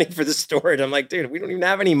this money for the storage. I'm like, dude, we don't even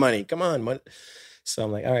have any money. Come on. What? So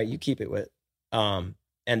I'm like, all right, you keep it, Whit.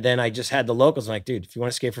 And then I just had the locals. I'm like, dude, if you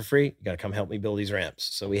want to skate for free, you got to come help me build these ramps.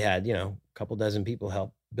 So we had, a couple dozen people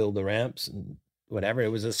help build the ramps and whatever. It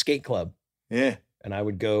was a skate club. Yeah. And I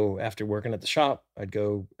would go after working at the shop. I'd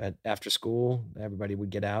go after school. Everybody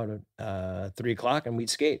would get out at 3 o'clock and we'd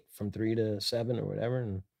skate from 3 to 7 or whatever.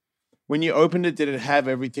 And When you opened it, did it have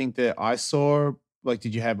everything that I saw? Like,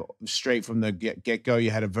 did you have straight from the get go?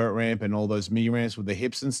 You had a vert ramp and all those mini ramps with the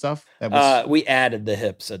hips and stuff. That was we added the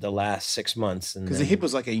hips at the last 6 months. because the hip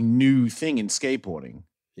was like a new thing in skateboarding.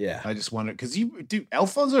 yeah, I just wondered because you do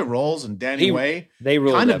Alfonso Rolls and Danny Way they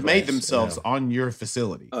ruled kind that of made place, themselves yeah. on your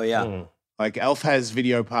facility. Oh, yeah. Mm. Like Elf has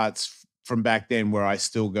video parts from back then where I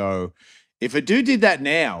still go, if a dude did that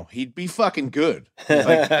now, he'd be fucking good.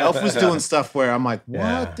 Like Elf was doing stuff where I'm like, what,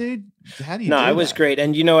 Yeah. dude? How do you No, do it was that? great.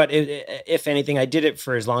 And you know what? If anything, I did it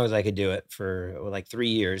for as long as I could do it for like 3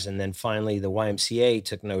 years. And then finally the YMCA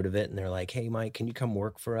took note of it and they're like, hey, Mike, can you come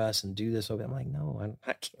work for us and do this? I'm like, no,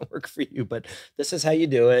 I can't work for you, but this is how you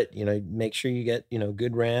do it. Make sure you get,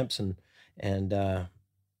 good ramps and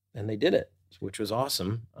they did it, which was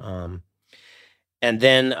awesome. And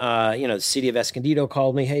then, the city of Escondido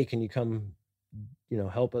called me, hey, can you come,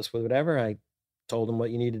 help us with whatever? I told them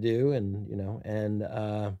what you need to do. And,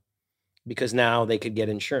 because now they could get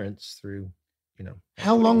insurance through,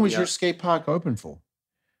 How long was Yeah. your skate park open for?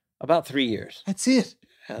 about 3 years. That's it.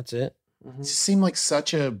 that's it. It just seemed like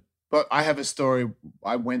such a. But I have a story.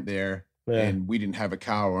 I went there and we didn't have a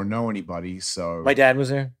car or know anybody. So my dad was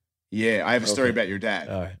there. Yeah, I have a story about your dad.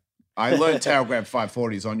 All right. I learned tail grab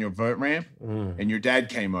 540s on your vert ramp, and your dad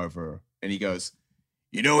came over and he goes,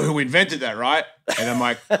 "You know who invented that, right?" And I'm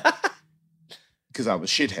like, because I was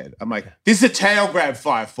shithead. I'm like, "This is a tail grab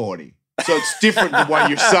 540." So it's different than what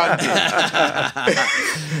your son did.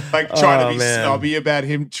 Like trying to be snobby about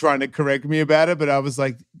him, trying to correct me about it. But I was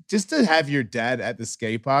like, just to have your dad at the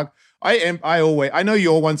skate park. I know you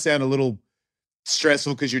all once sound a little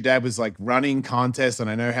stressful because your dad was like running contests, and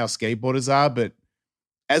I know how skateboarders are, but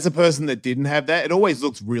as a person that didn't have that, it always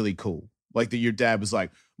looks really cool. Like that your dad was like,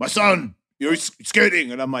 "My son, you're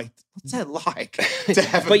skating." And I'm like, what's that like to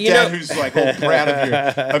have a dad who's like all proud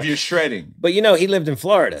of your shredding? But you know, he lived in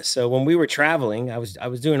Florida. So when we were traveling, I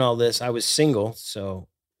was doing all this. I was single. So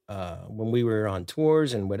when we were on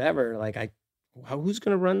tours and whatever, like who's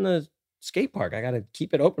going to run the skate park? I got to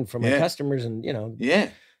keep it open for my customers and, you know.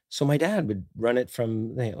 Yeah. So my dad would run it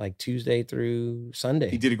from like Tuesday through Sunday.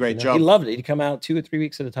 He did a great job. He loved it. He'd come out 2 or 3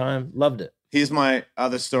 weeks at a time. Loved it. Here's my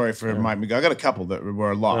other story for Mike McGill. I got a couple that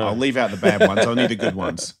were a lot. I'll leave out the bad ones. I'll need the good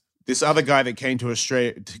ones. This other guy that came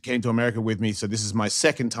to America with me. So this is my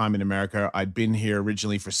second time in America. I'd been here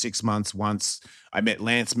originally for 6 months. Once I met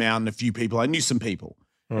Lance Mountain, a few people. I knew some people.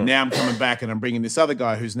 And now I'm coming back and I'm bringing this other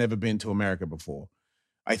guy who's never been to America before.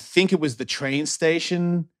 I think it was the train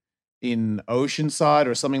station in Oceanside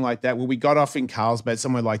or something like that, where we got off in Carlsbad,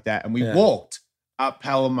 somewhere like that, and we walked up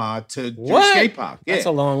Palomar to do a skate park. Yeah. That's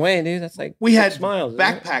a long way, dude. That's like we had miles,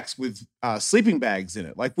 backpacks with sleeping bags in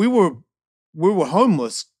it. Like we were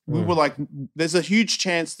homeless. We were like, there's a huge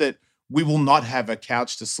chance that we will not have a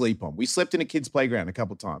couch to sleep on. We slept in a kid's playground a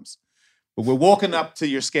couple times. But we're walking up to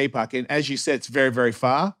your skate park, and as you said, it's very, very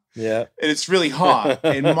far. Yeah. And it's really hot.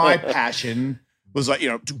 And my passion was like, you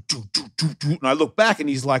know, and I look back and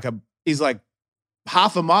he's like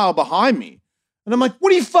half a mile behind me. And I'm like,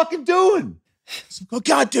 what are you fucking doing? I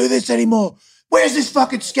can't do this anymore. Where's this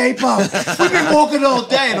fucking skate park? We've been walking all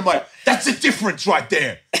day. And I'm like, that's the difference right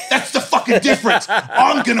there. That's the fucking difference.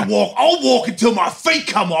 I'm going to walk. I'll walk until my feet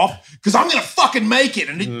come off because I'm going to fucking make it.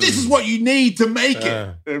 And this is what you need to make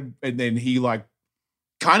it. And then he like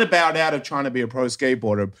kind of bowed out of trying to be a pro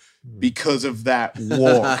skateboarder because of that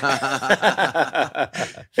walk.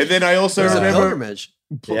 And then I also remember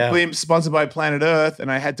being sponsored by Planet Earth, and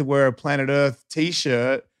I had to wear a Planet Earth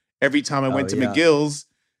t-shirt every time I went to McGill's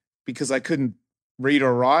because I couldn't read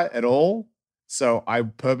or write at all. So I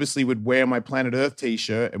purposely would wear my Planet Earth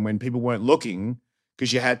t-shirt, and when people weren't looking,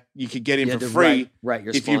 because you could get in for free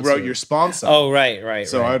if you wrote your sponsor. Oh, right.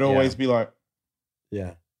 So I'd always be like,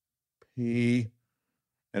 P.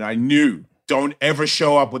 And I knew, don't ever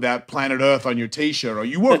show up without Planet Earth on your t-shirt or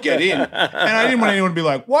you won't get in. And I didn't want anyone to be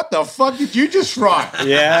like, what the fuck did you just write?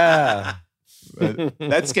 Yeah.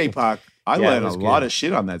 That skate park, I learned a lot of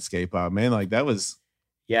shit on that skate park, man. Like that was,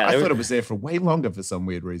 I thought it was there for way longer for some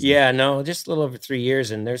weird reason. Yeah, no, just a little over 3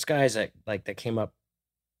 years. And there's guys that came up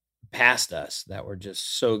past us that were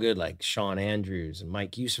just so good, like Sean Andrews and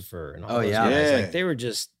Mike Yusufer and all those guys.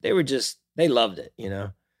 Like they loved it, you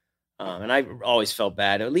know? And I always felt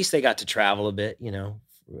bad. At least they got to travel a bit, you know,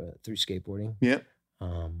 through skateboarding. Yeah.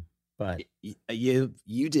 But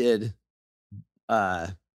you did,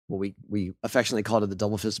 what we affectionately called it the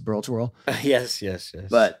double fist barrel twirl. Yes.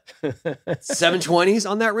 But 720s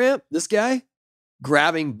on that ramp, this guy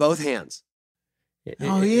grabbing both hands.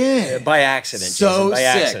 By accident. So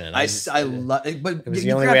Jason, by sick. accident. I love it. But it was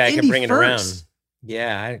the only way I could bring it around.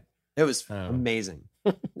 Yeah. It was amazing.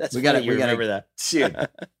 That's we gotta remember that, dude.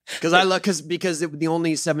 Because the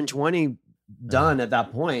only 720 done at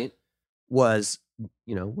that point was the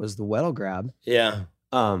Weddle grab. Yeah.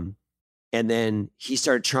 And then he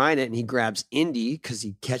started trying it, and he grabs Indy because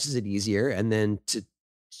he catches it easier, and then to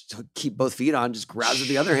keep both feet on, just grabs with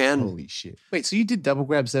the other hand. Holy shit! Wait, so you did double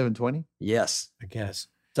grab 720? Yes, I guess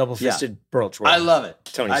double fisted barrel twirl. I love it.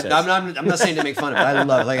 Tony says. I'm not saying to make fun of it. I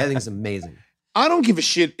love it. Like I think it's amazing. I don't give a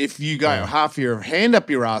shit if you got half your hand up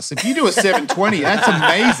your ass. If you do a 720, that's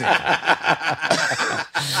amazing.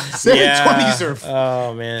 720s are.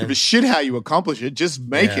 Oh man. Give a shit how you accomplish it. Just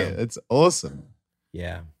make it. It's awesome.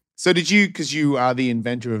 Yeah. So did you? Because you are the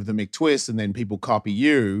inventor of the McTwist, and then people copy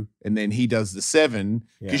you, and then he does the 7.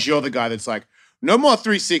 Because you're the guy that's like, no more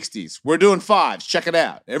 360s. We're doing 5s. Check it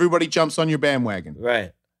out. Everybody jumps on your bandwagon.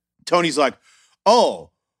 Right. Tony's like,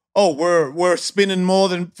 we're spinning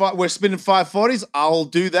we're spinning 540s. I'll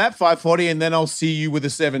do that 540, and then I'll see you with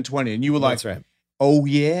a 720. And you were like, that's right. Oh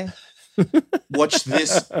yeah, watch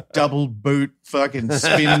this double boot fucking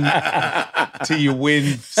spin. till you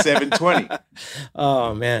win 720.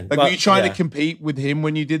 Oh man. Like, were you trying to compete with him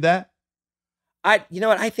when you did that? You know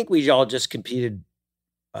what? I think we all just competed,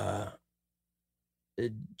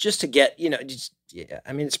 just to get,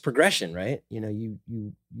 I mean, it's progression, right? You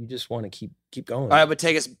just want to keep going. All right, but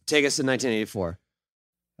take us to 1984.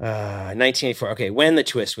 1984. Okay, when the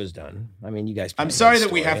twist was done. I mean, you guys. I'm sorry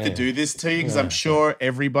that we have to do this to you because I'm sure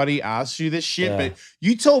everybody asks you this shit. But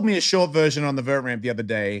you told me a short version on the vert ramp the other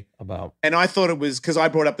day about, and I thought it was because I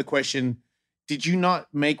brought up the question: did you not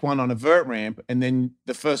make one on a vert ramp? And then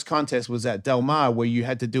the first contest was at Del Mar, where you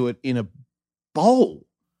had to do it in a bowl,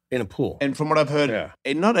 in a pool. And from what I've heard,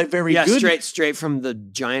 and not a very good. straight from the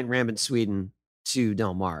giant ramp in Sweden to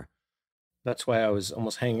Del Mar. That's why I was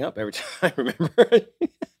almost hanging up every time I remember.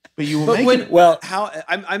 But you were making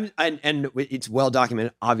and it's well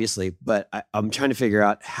documented, obviously. But I'm trying to figure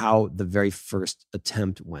out how the very first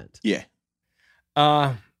attempt went. Yeah.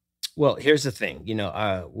 Well, here's the thing.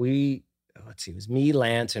 Let's see. It was me,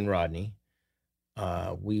 Lance, and Rodney.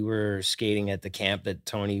 We were skating at the camp that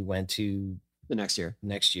Tony went to the next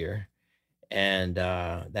year, and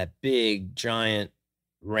that big giant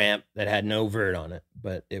ramp that had no vert on it,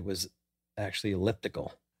 but it was actually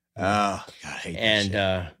elliptical. Oh, God, I hate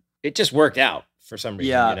that shit. It just worked out for some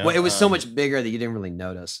reason. Yeah, well, it was so much bigger that you didn't really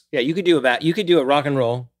notice. Yeah, you could do a rock and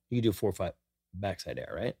roll. You could do a 4-5 backside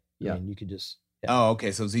air, right? Yeah, I mean, you could just. Yeah. Oh,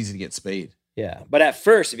 okay, so it's easy to get speed. Yeah, but at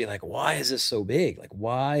first it'd be like, why is this so big? Like,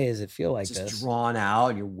 why does it feel like just this? Drawn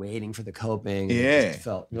out. You're waiting for the coping. Yeah, I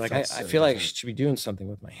feel like I should be doing something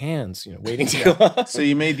with my hands. Waiting to go up. So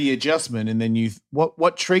you made the adjustment, and then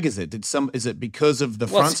what triggers it? Is it because of the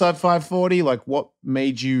frontside 540? Like, what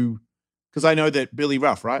made you? Because I know that Billy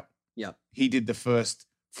Ruff, right? Yeah, he did the first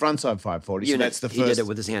frontside 540. So that's the first. He did it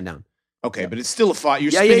with his hand down. Okay, but it's still a 5.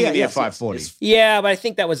 You're spinning in the 540. Yeah, but I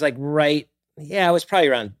think that was like right. Yeah, it was probably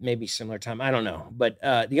around maybe similar time. I don't know. But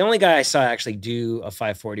the only guy I saw actually do a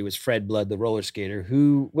 540 was Fred Blood, the roller skater,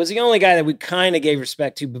 who was the only guy that we kind of gave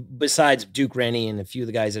respect to besides Duke Rennie and a few of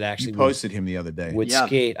the guys that actually posted him the other day. Would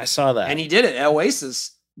skate. I saw that. And he did it at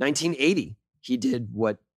Oasis 1980. He did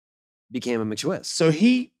what became a McTwist. So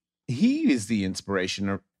he is the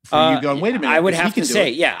inspiration for you going, wait a minute. I would have to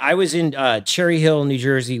say, I was in Cherry Hill, New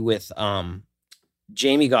Jersey with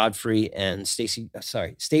Jamie Godfrey and Stacy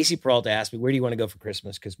Peralta asked me, where do you want to go for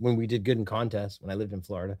Christmas? Because when we did good in contests, when I lived in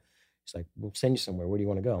Florida, he's like, we'll send you somewhere. Where do you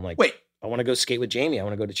want to go? I'm like, wait, I want to go skate with Jamie. I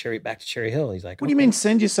want to go back to Cherry Hill. He's like, what do you mean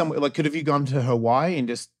send you somewhere? Like, could have you gone to Hawaii and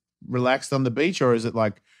just relaxed on the beach? Or is it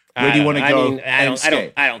like, where do you want to go? I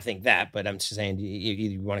don't think that, but I'm just saying, do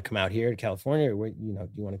you want to come out here to California or where, do you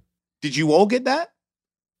want to? Did you all get that?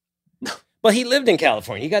 No. Well, he lived in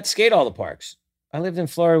California. He got to skate all the parks. I lived in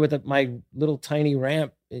Florida with my little tiny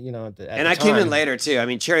ramp, and I came in later too. I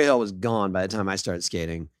mean, Cherry Hill was gone by the time I started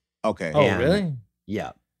skating. Okay. Oh, really?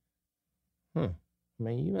 Yeah. I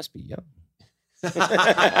mean, you must be young.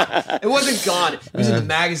 It wasn't gone. It was in the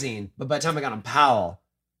magazine. But by the time I got on Powell,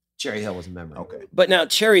 Cherry Hill was a memory. Okay. But now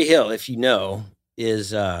Cherry Hill, if you know,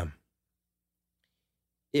 is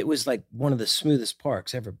it was like one of the smoothest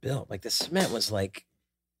parks ever built. Like the cement was like,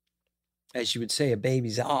 as you would say, a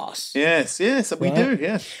baby's ass. Yes, we do,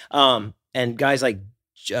 yes. And guys like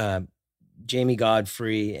Jamie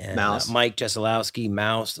Godfrey and Mike Jeselowski,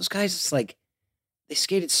 Mouse, those guys, it's like, they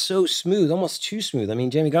skated so smooth, almost too smooth. I mean,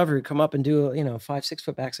 Jamie Godfrey would come up and do a 5-6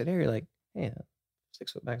 foot backside air. You're like, hey,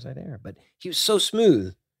 6 foot backside air. But he was so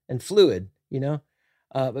smooth and fluid,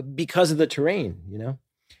 but because of the terrain,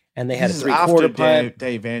 And they had a 3/4 pipe.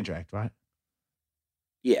 Dave Vandracht, right?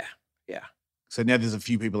 Yeah. So now there's a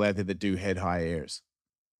few people out there that do head high airs.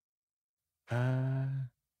 Around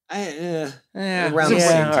the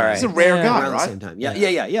same time. Right. He's a rare guy, around right? the same time.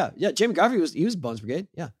 Yeah. Jamie Godfrey was Bones Brigade.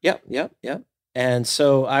 Yeah. Yep. And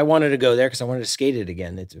so I wanted to go there because I wanted to skate it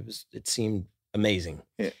again. It seemed amazing.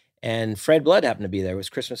 Yeah. And Fred Blood happened to be there. It was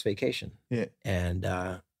Christmas vacation. Yeah. And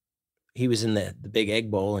he was in the big egg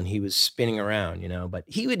bowl and he was spinning around, but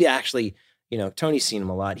he would actually, Tony's seen him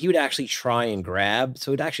a lot. He would actually try and grab.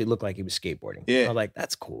 So it actually looked like he was skateboarding. Yeah. I was like,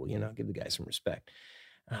 that's cool. Give the guy some respect.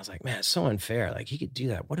 And I was like, man, it's so unfair. Like he could do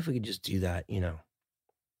that. What if we could just do that, on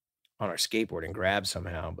our skateboard and grab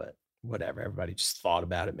somehow, but whatever. Everybody just thought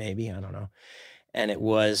about it. Maybe, I don't know. And it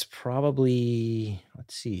was probably,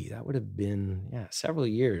 let's see, that would have been, several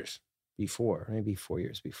years before, maybe 4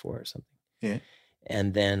 years before or something. Yeah.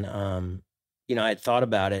 And then, I had thought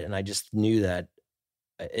about it and I just knew that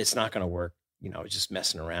it's not going to work. I was just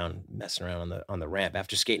messing around on the ramp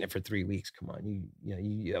after skating it for 3 weeks. Come on,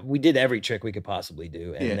 we did every trick we could possibly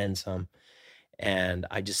do and then some. And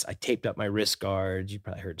I taped up my wrist guards. You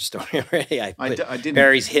probably heard the story already. I put I didn't.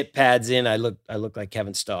 Barry's hip pads in. I looked like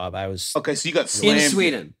Kevin Staub. I was Okay, so you got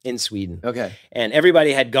slammed. In Sweden. Okay. And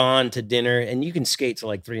everybody had gone to dinner, and you can skate till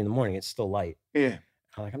like 3 a.m. It's still light. Yeah.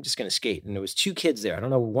 I'm just going to skate. And there was 2 kids there. I don't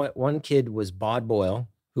know. One kid was Bod Boyle,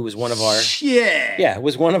 who was one of our... Yeah.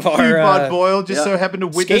 Was one of our... Bod Boyle just so happened to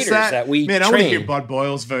witness skaters that we Man, I trained. want to hear Bod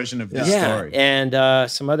Boyle's version of this story.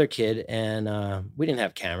 And some other kid. And we didn't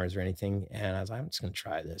have cameras or anything. And I was like, I'm just going to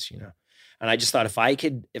try this, And I just thought if I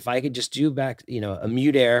could just do back, a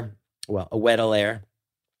mute air, a wet air.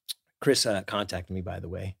 Chris contacted me, by the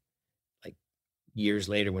way, like years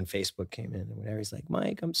later when Facebook came in and whatever. He's like,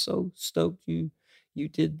 Mike, I'm so stoked you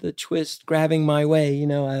did the twist grabbing my way. I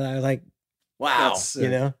was like, wow,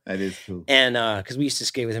 That is cool. And because we used to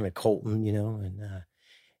skate with him at Colton, and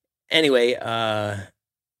anyway,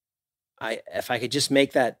 if I could just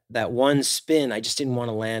make that one spin, I just didn't want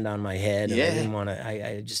to land on my head. Yeah. And I didn't want to,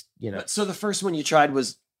 I just, So the first one you tried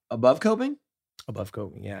was above coping? Above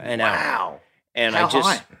coping, yeah. And wow. And How I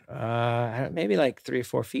just, maybe like 3 or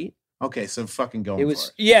 4 feet. Okay, so fucking going It was,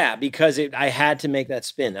 for it. yeah, because I had to make that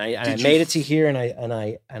spin. I made it to here and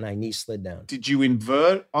I knee slid down. Did you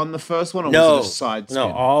invert on the first one or No, was it a side spin?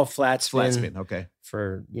 No, all flat spin. Flat spin, okay.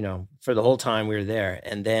 For the whole time we were there.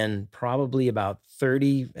 And then probably about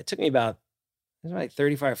 30, it took me about, it was like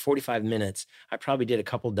 35 or 45 minutes. I probably did a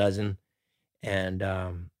couple dozen. And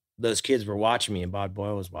those kids were watching me and Bod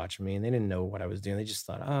Boyle was watching me and they didn't know what I was doing. They just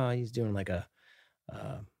thought, oh, he's doing like a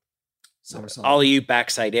somersault, ollie-oop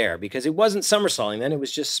backside air, because it wasn't somersaulting then, it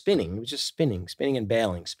was just spinning. It was just spinning and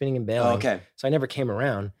bailing. Oh, okay. So I never came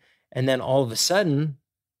around. And then all of a sudden,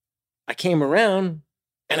 I came around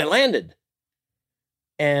and I landed.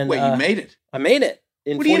 And wait, you made it? I made it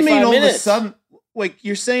in 45 minutes. What do you mean all of a sudden? Like,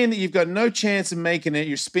 you're saying that you've got no chance of making it.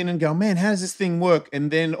 You're spinning, going, man, how does this thing work?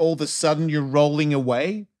 And then all of a sudden you're rolling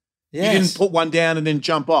away? Yes. You didn't put one down and then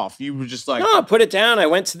jump off. You were just like... No, I put it down. I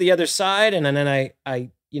went to the other side and then I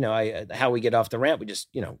how we get off the ramp, we just,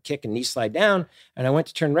 kick and knee slide down. And I went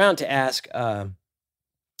to turn around to ask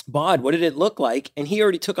Bod, what did it look like? And he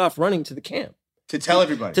already took off running to the camp. To tell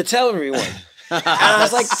everybody. And I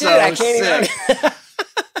was like, dude, I can't even.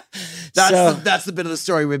 That's the bit of the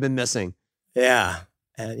story we've been missing. Yeah.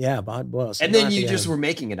 Bod Boyle. So and then you just were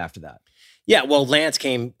making it after that. Yeah. Well, Lance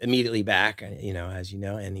came immediately back, as you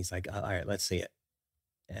know, and he's like, all right, let's see it.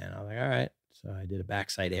 And I was like, all right. So I did a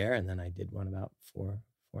backside air and then I did one about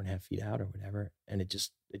 4.5 feet out or whatever. And it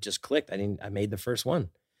just clicked. I made the first one.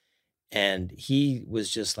 And he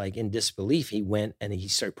was just like in disbelief. He went and he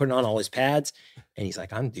started putting on all his pads and he's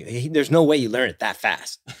like, there's no way you learn it that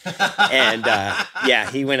fast. And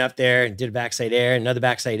he went up there and did a backside air, another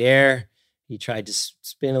backside air. He tried to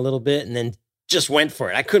spin a little bit and then just went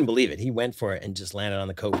for it. I couldn't believe it. He went for it and just landed on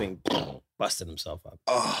the coping, busted himself up.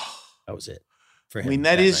 Oh, that was it for him. I mean,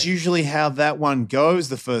 that is usually how that one goes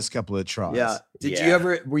the first couple of tries.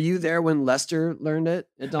 Yeah. Were you there when Lester learned it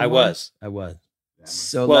at Del I Mar? I was.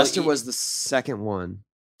 So Lester was the second one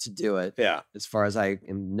to do it. Yeah. As far as I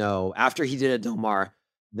know, after he did it at Del Mar,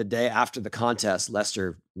 the day after the contest,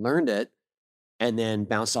 Lester learned it and then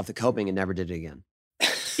bounced off the coping and never did it again.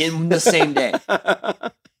 In the same day.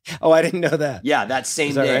 Oh, I didn't know that. Yeah, that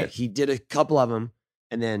same day. Right? He did a couple of them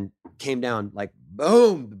and then came down like,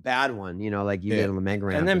 boom, the bad one, like you did on the mega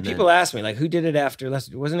ramp. And then people asked me, like, who did it after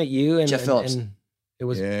Lester? Wasn't it you? And Jeff Phillips. And it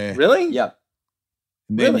was, Yeah. really? Yep.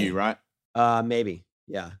 And then Really? you, right? Maybe.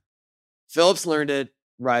 Yeah. Phillips learned it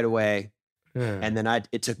right away. Yeah. And then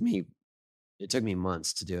it took me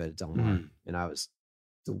months to do it at Del Mar. And I was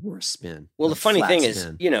the worst spin. Well, the funny flat thing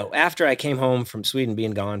spin. is, after I came home from Sweden,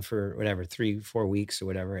 being gone for whatever, 3-4 weeks or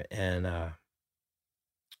whatever, and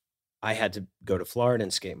I had to go to Florida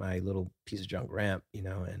and skate my little piece of junk ramp,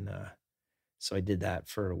 and so I did that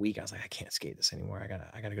for a week. I was like, I can't skate this anymore. I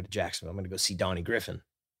gotta go to Jacksonville. I'm gonna go see Donnie Griffin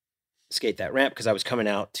skate that ramp because I was coming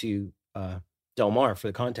out to Del Mar for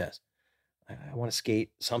the contest. I want to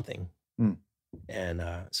skate something. And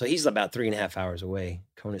so he's about 3.5 hours away,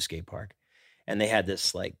 Kona Skate Park. And they had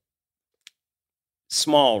this like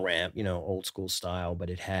small ramp, old school style, but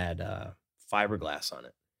it had fiberglass on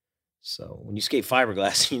it. So when you skate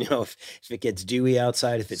fiberglass, if it gets dewy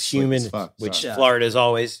outside, if it's Slick humid, as fuck, which sorry. Florida is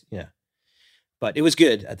always, but it was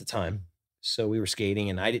good at the time. So we were skating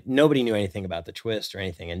and nobody knew anything about the twist or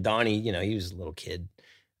anything. And Donnie, he was a little kid,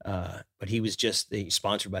 but he was just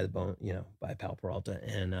sponsored by by Pal Peralta.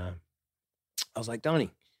 And I was like,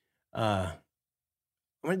 Donnie, I'm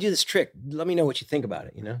going to do this trick. Let me know what you think about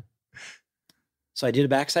it, So I did a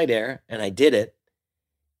backside air and I did it.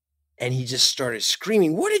 And he just started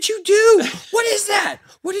screaming, "What did you do? What is that?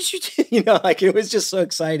 What did you do?" You know, like it was just so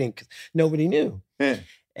exciting because nobody knew. Yeah.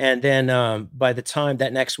 And then by the time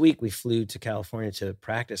that next week we flew to California to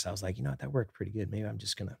practice, I was like, you know what, that worked pretty good. Maybe I'm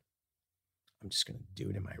just gonna do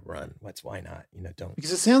it in my run. Why not? You know, don't,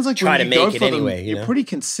 Because it sounds like try when to you make go it for them, anyway. you're pretty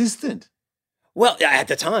consistent. Well, at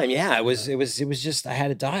the time, yeah, it was just, I had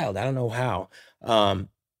it dialed. I don't know how.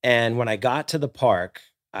 And when I got to the park,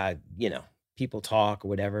 you know, people talk or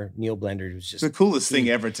whatever. Neil Blender was just the coolest thing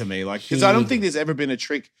ever to me. Like, because I don't think there's ever been a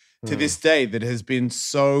trick to this day that has been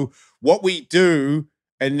so what we do,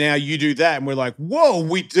 and now you do that, and we're like, whoa,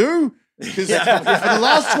 we do? Because for the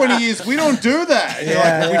last 20 years, we don't do that. And you're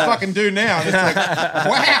like, we fucking do now. And it's like,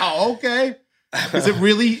 wow, okay. Because it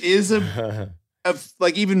really is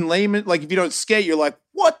like even layman, like if you don't skate, you're like,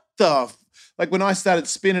 what the? Like when I started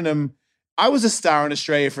spinning them, I was a star in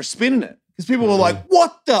Australia for spinning it. Because people were like,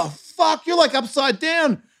 what the fuck? You're like upside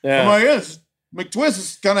down. Yeah. I'm like, yes, McTwist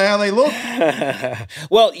is kind of how they look.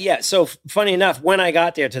 Well, yeah. So funny enough, when I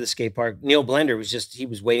got there to the skate park, Neil Blender he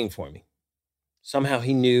was waiting for me. Somehow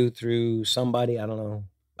he knew through somebody, I don't know.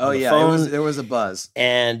 Oh yeah, there was a buzz.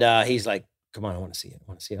 And he's like, come on, I want to see it.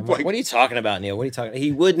 I'm like, what are you talking about, Neil? What are you talking about?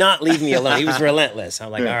 He would not leave me alone. He was relentless. I'm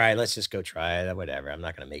like, all right, let's just go try it. Whatever. I'm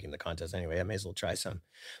not going to make it in the contest anyway. I may as well try some.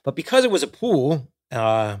 But because it was a pool,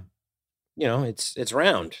 you know, it's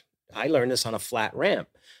round. I learned this on a flat ramp.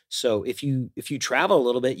 So if you travel a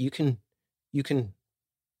little bit, you can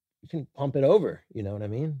pump it over. You know what I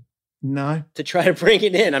mean? No. To try to bring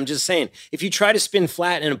it in. I'm just saying, if you try to spin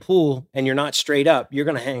flat in a pool and you're not straight up, you're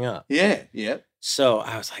going to hang up. Yeah, yeah. So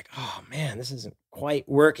I was like, oh man, this isn't quite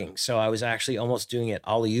working. So I was actually almost doing it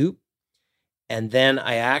alley-oop. And then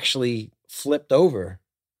I actually flipped over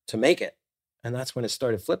to make it. And that's when it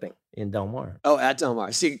started flipping in Del Mar. Oh, at Del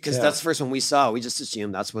Mar. See, because that's the first one we saw. We just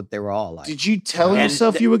assumed that's what they were all like. Did you tell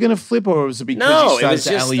yourself you were going to flip, or was it because no, you started it was to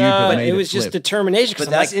just, alley-oop and made it was just flip? determination. But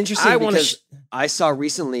I'm that's like, interesting because I saw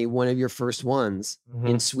recently one of your first ones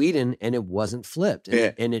in Sweden, and it wasn't flipped.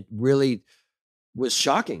 And it really was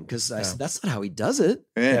shocking because I said, that's not how he does it.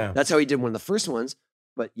 Yeah. That's how he did one of the first ones.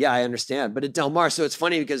 But yeah, I understand. But at Del Mar, so it's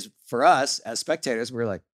funny because for us as spectators, we're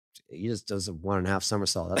like, he just does a 1.5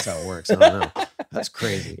 somersault. That's how it works. I don't know. That's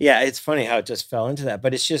crazy. Yeah, it's funny how it just fell into that.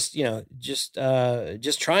 But it's just, you know, just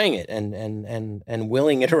trying it and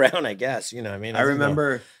willing it around, I guess. You know what I mean? I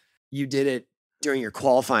remember you did it during your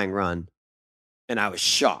qualifying run, and I was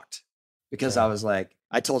shocked because I was like,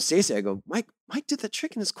 I told Stacey, I go, Mike did that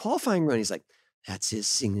trick in his qualifying run. He's like, that's his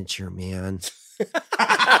signature, man.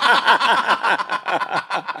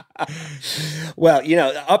 Well, you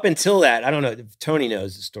know, up until that, I don't know if Tony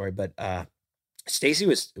knows the story, but Stacey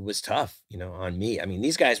was tough, you know, on me. I mean,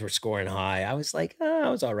 these guys were scoring high. I was like, I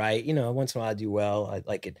was all right. You know, once in a while I do well. I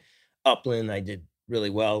like at Upland, I did really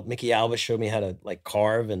well. Mickey Alba showed me how to like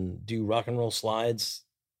carve and do rock and roll slides.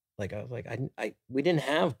 Like I was like, we didn't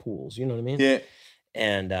have pools, you know what I mean? Yeah.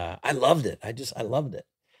 And I loved it. I loved it.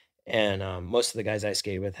 And most of the guys I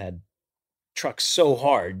skated with had trucks so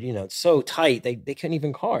hard, you know, so tight, they couldn't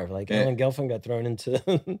even carve. Like Alan Gelfand got thrown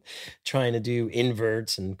into trying to do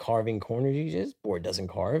inverts and carving corners. His board doesn't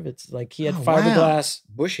carve. It's like he had fiberglass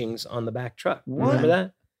bushings on the back truck. Remember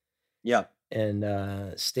that? Yeah.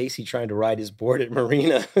 And Stacey trying to ride his board at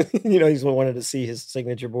Marina, you know, he wanted to see his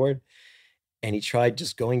signature board. And he tried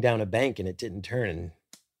just going down a bank and it didn't turn and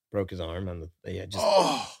broke his arm on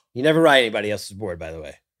the, you never ride anybody else's board, by the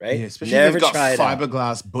way. Right? Yeah, especially never if they've got tried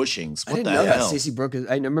fiberglass bushings. What I didn't the know hell? that. Stacey broke his.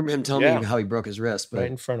 I remember him telling me how he broke his wrist, but right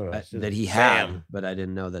in front of us. that he had, but I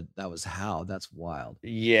didn't know that was how. That's wild.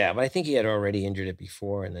 Yeah, but I think he had already injured it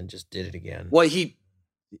before and then just did it again. Well, he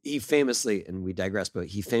famously, and we digress, but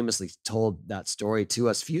he famously told that story to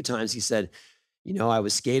us a few times. He said, you know, I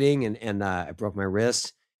was skating and I broke my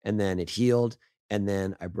wrist and then it healed and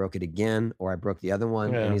then I broke it again, or I broke the other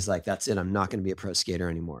one. And he's like, that's it. I'm not going to be a pro skater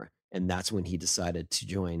anymore. And that's when he decided to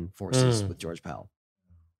join forces with George Powell.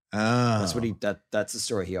 That's what that's the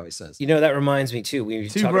story he always says. You know, that reminds me too. You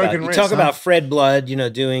talk about Fred Blood, you know,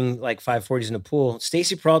 doing like 540s in the pool.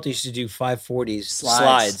 Stacey Peralta used to do 540s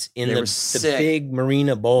slides in the big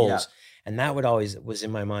Marina bowls. Yeah. And that was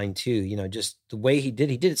in my mind too. You know, just the way he did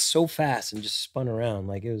it so fast and just spun around.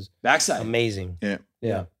 Like it was backside amazing.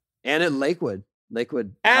 Yeah. And at Lakewood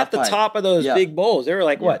at the top of those big bowls. They were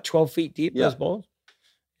like what, 12 feet deep, those bowls?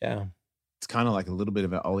 Yeah. It's kind of like a little bit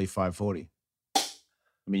of an Ollie 540. I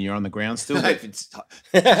mean, you're on the ground still. As far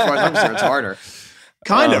as I'm concerned, it's harder.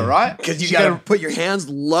 Kind of, right? Because you got to put your hands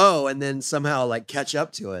low and then somehow like catch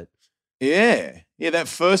up to it. Yeah. Yeah, that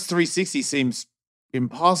first 360 seems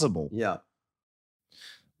impossible. Yeah.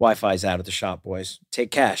 Wi-Fi's out at the shop, boys. Take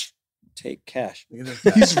cash. take cash.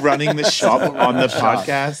 He's running the shop on the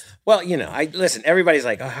podcast. Well, you know, I listen. Everybody's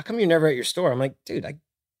like, "Oh, how come you're never at your store?" I'm like, "Dude, I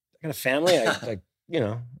got a family.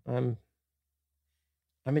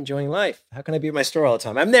 I'm enjoying life. How can I be at my store all the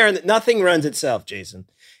time? I'm there, and nothing runs itself, Jason.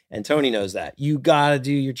 And Tony knows that. You gotta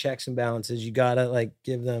do your checks and balances. You gotta like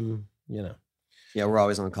give them, you know. Yeah, we're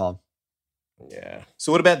always on call. Yeah.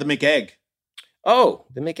 So what about the McEgg? Oh,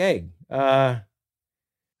 the McEgg.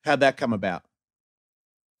 How'd that come about?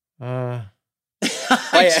 I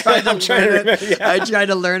tried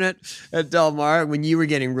to learn it at Del Mar when you were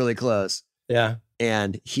getting really close. Yeah.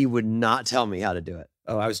 And he would not tell me how to do it.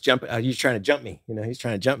 Oh, I was jumping. He was trying to jump me. You know, he's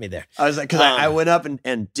trying to jump me there. I was like, because I went up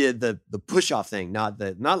and did the push off thing, not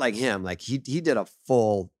like him. Like he did a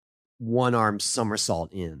full one arm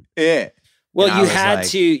somersault in. Yeah. Well, you had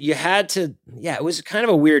to. Yeah, it was kind of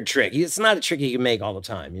a weird trick. It's not a trick you can make all the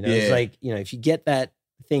time. You know, it's like, you know, if you get that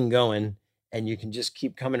thing going and you can just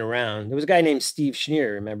keep coming around. There was a guy named Steve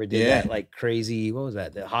Schneer, remember, did that like crazy, what was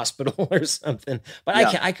that, the hospital or something. But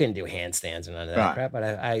I couldn't do handstands and none of that crap. But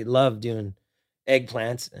I love doing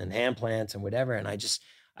eggplants and ham plants and whatever. And I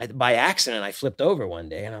by accident, I flipped over one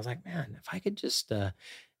day and I was like, man, if I could just,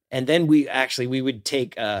 and then we would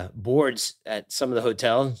take boards at some of the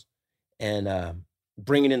hotels and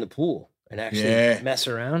bring it in the pool and actually mess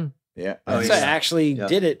around. Yeah. So I actually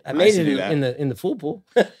did it. I made it in the full pool.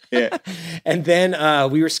 Yeah. And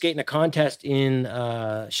then we were skating a contest in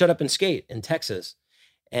Shut Up and Skate in Texas.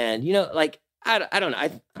 And, you know, like, I don't know. I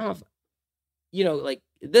don't know if, you know, like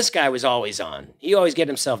this guy was always on. He always get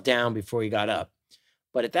himself down before he got up.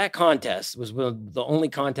 But at that contest was the only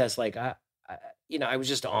contest, like, I was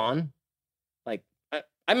just on. Like,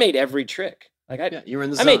 I made every trick. Like, you were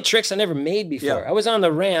in the I made tricks I never made before. Yeah. I was on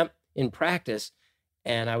the ramp in practice.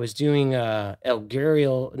 And I was doing I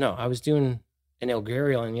was doing an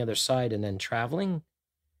Elgarial on the other side and then traveling.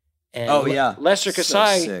 And Lester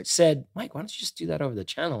Kasai said, Mike, why don't you just do that over the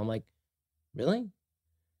channel? I'm like, really?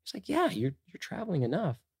 He's like, yeah, you're traveling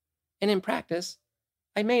enough. And in practice,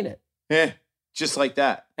 I made it. Yeah, just like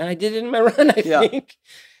that. And I did it in my run, I think.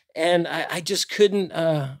 And I just couldn't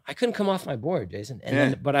come off my board, Jason. And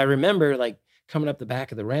then, but I remember like coming up the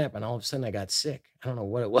back of the ramp and all of a sudden I got sick. I don't know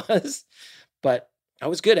what it was, but I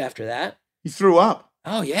was good after that. You threw up?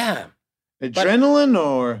 Oh, yeah. Adrenaline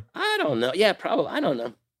or? I don't know. Yeah, probably. I don't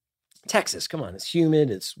know. Texas, come on. It's humid.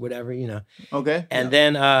 It's whatever, you know. Okay. And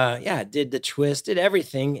then, did the twist, did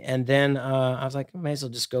everything. And then I was like, I might as well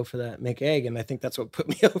just go for that McEgg. And I think that's what put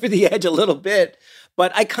me over the edge a little bit.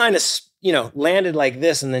 But I kind of, landed like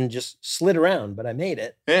this and then just slid around. But I made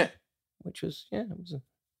it. Yeah. Which was, it's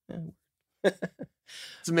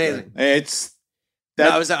amazing. It's...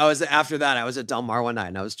 I was after that. I was at Del Mar one night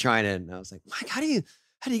and I was trying it, and I was like, Mike, how do you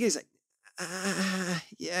guys like?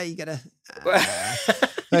 You gotta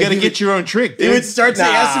get your own trick. Dude. He would start to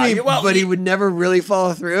ask me, but he would never really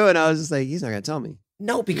follow through, and I was just like, he's not gonna tell me.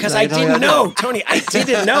 No, because I didn't know, Tony. I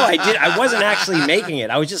didn't know. I wasn't actually making it.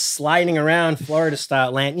 I was just sliding around Florida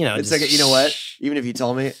style land. You know, it's like, you know what? Even if you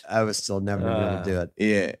told me, I was still never going to do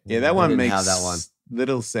it. Yeah. That one makes have that one.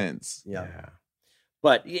 Little sense. Yeah.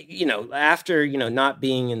 But, after, not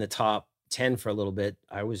being in the top 10 for a little bit,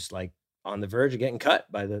 I was like on the verge of getting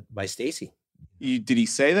cut by Stacy. Did he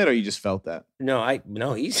say that or you just felt that? No,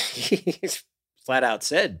 he's flat out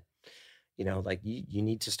said, like you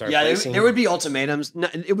need to start. Yeah, placing. There would be ultimatums. No,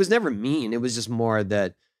 it was never mean. It was just more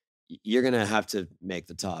that you're going to have to make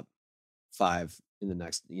the top 5 in the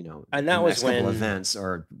next, and that was when couple events,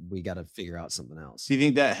 or we got to figure out something else. Do you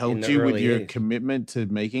think that helped you with your commitment to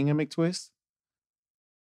making a McTwist?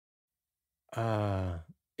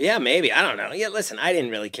 Yeah, maybe. I don't know. Yeah, listen, I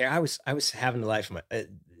didn't really care. I was having the life of my,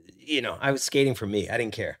 I was skating for me. I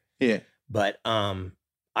didn't care. Yeah. But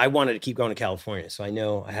I wanted to keep going to California, so I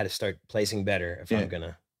know I had to start placing better if I'm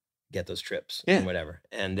gonna get those trips and whatever.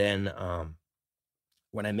 And then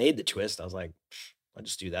when I made the twist, I was like, I'll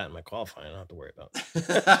just do that in my qualifying. I don't have to worry about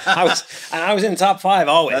it. I was in the top 5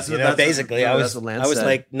 always. Basically, I was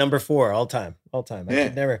like number 4 all time. I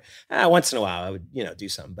could never. Once in a while, I would do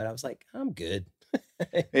something, but I was like, I'm good.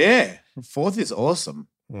 Yeah, 4th is awesome.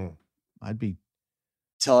 I'd be.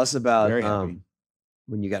 Tell us about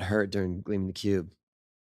when you got hurt during Gleaming the Cube.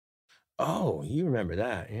 Oh, you remember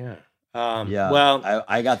that? Yeah. Well,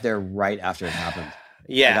 I got there right after it happened.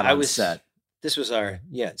 Yeah, I was set. This was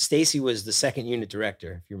Stacy was the 2nd unit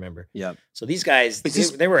director, if you remember. Yep. So these guys,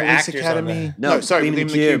 they were actors Academy? on No, sorry, Gleaming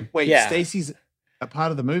the Cube. Wait, Stacy's a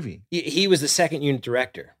part of the movie. He was the 2nd unit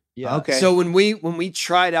director. Yeah. Okay. So when we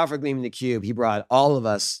tried out for Gleaming the Cube, he brought all of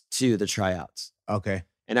us to the tryouts. Okay.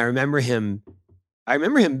 And I remember him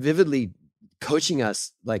vividly coaching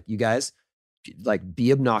us, like, you guys, like,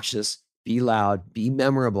 be obnoxious, be loud, be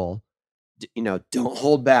memorable, don't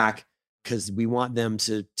hold back, because we want them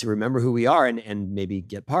to remember who we are and maybe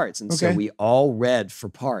get parts. And so we all read for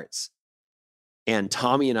parts, and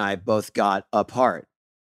Tommy and I both got a part,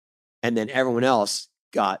 and then everyone else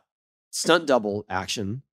got stunt double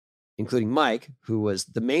action, including Mike, who was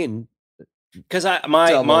the main. Because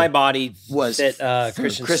my body was fit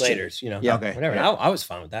Christian Slater's, whatever. Yeah. I was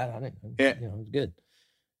fine with that. I didn't, it was good.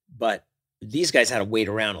 But these guys had to wait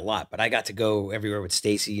around a lot. But I got to go everywhere with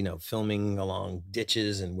Stacy, filming along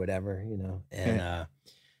ditches and whatever, And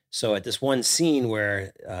so at this one scene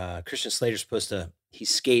where Christian Slater's he's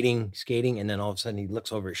skating, and then all of a sudden he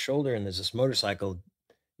looks over his shoulder and there's this motorcycle,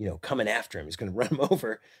 coming after him. He's going to run him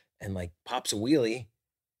over and like pops a wheelie,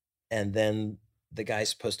 and then the guy's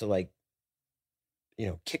supposed to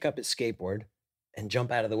kick up his skateboard and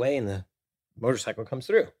jump out of the way, and the motorcycle comes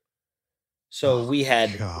through. So we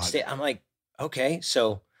had, I'm like, okay.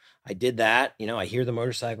 So I did that, I hear the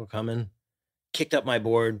motorcycle coming, kicked up my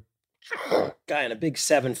board, guy in a big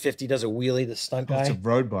 750 does a wheelie, the stunt guy. It's a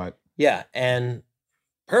road bike. Yeah. And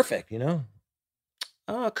perfect,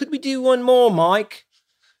 could we do one more, Mike?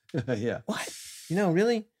 Yeah. What?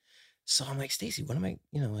 Really? So I'm like, Stacy, what am I,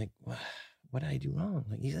 what did I do wrong?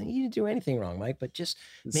 Like, he's like, you didn't do anything wrong, Mike, but just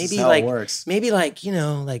maybe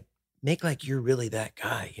make like you're really that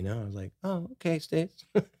guy, I was like, oh, okay, Stace.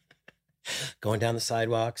 Going down the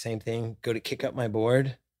sidewalk, same thing. Go to kick up my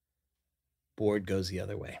board. Board goes the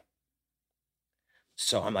other way.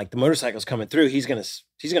 So I'm like, the motorcycle's coming through. He's gonna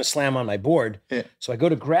slam on my board. Yeah. So I go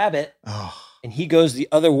to grab it, and he goes the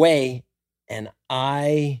other way, and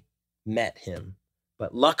I met him.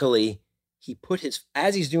 But luckily, he put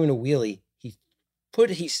as he's doing a wheelie, he put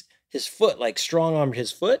his foot, like strong armed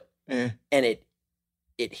his foot, and it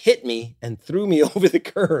hit me and threw me over the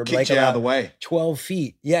curb. Kicked you out of the way. 12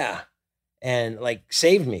 feet. Yeah. And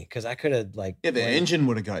saved me, because I could have the engine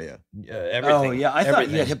would have got you. Everything. Oh yeah. I thought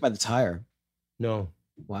you got hit by the tire. No.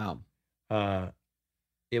 Wow.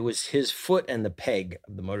 It was his foot and the peg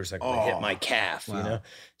of the motorcycle that hit my calf, Wow.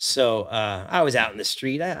 So I was out in the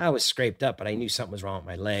street. I was scraped up, but I knew something was wrong with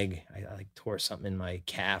my leg. I tore something in my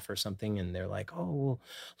calf or something, and they're like, "Oh, well,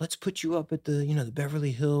 let's put you up at the the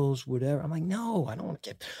Beverly Hills, whatever." I'm like, "No, I don't want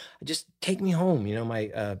to just take me home."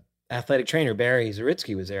 My athletic trainer Barry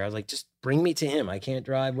Zaritsky was there. I was like, "Just bring me to him. I can't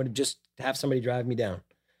drive. Just have somebody drive me down."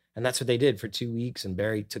 And that's what they did for 2 weeks. And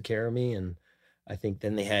Barry took care of me. And I think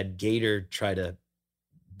then they had Gator try to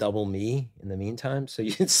double me in the meantime. So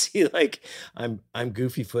you can see I'm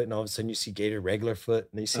goofy foot, and all of a sudden you see Gator regular foot,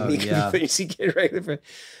 and then you see me goofy foot, and you see Gator regular foot.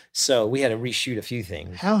 So we had to reshoot a few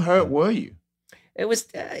things. How hurt were you? It was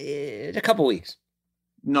a couple weeks.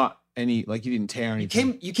 Not any, you didn't tear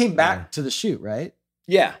anything. You came back to the shoot, right?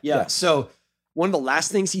 Yeah. So one of the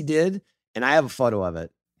last things he did, and I have a photo of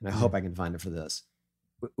it, and I hope I can find it for this.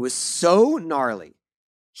 It was so gnarly.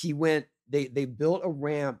 They built a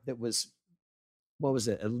ramp that was, what was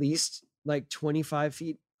it? At least 25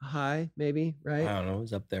 feet high, maybe, right? I don't know. It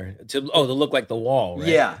was up there to look like the wall, right?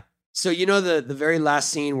 Yeah. So the very last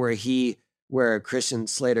scene where Christian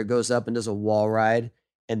Slater goes up and does a wall ride,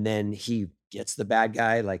 and then he gets the bad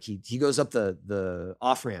guy, he goes up the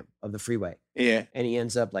off ramp of the freeway. Yeah. And he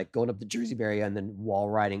ends up going up the Jersey barrier and then wall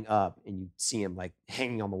riding up, and you see him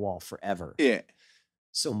hanging on the wall forever. Yeah.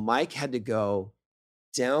 So Mike had to go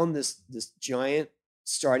down this giant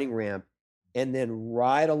starting ramp and then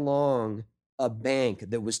ride along a bank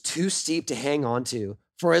that was too steep to hang onto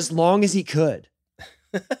for as long as he could.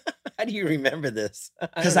 How do you remember this?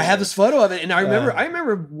 Because I have this photo of it, and I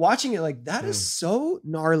remember watching it that is so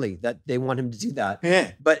gnarly that they want him to do that.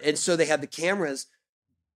 Yeah. And so they had the cameras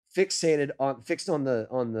fixed on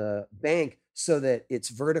the bank so that it's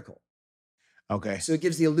vertical. Okay. So it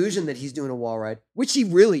gives the illusion that he's doing a wall ride, which he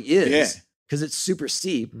really is, because it's super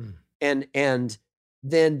steep. And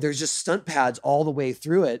then there's just stunt pads all the way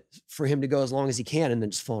through it for him to go as long as he can, and then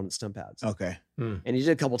just fall on the stunt pads. Okay. And he did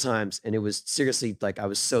it a couple times, and it was seriously I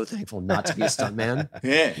was so thankful not to be a stunt man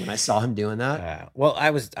when I saw him doing that. Well, I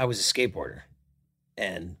was a skateboarder,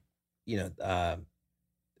 and it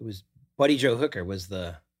was Buddy Joe Hooker was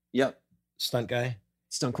the stunt guy.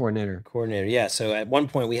 Stunt coordinator. Yeah. So at one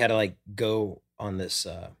point we had to go on this,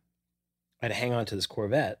 I had to hang on to this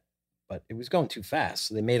Corvette, but it was going too fast.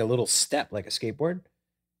 So they made a little step like a skateboard,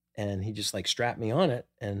 and he just strapped me on it,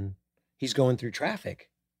 and he's going through traffic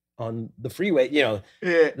on the freeway,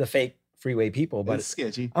 the fake freeway people. But it's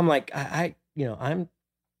sketchy. I'm like, I'm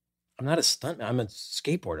not a stuntman. I'm a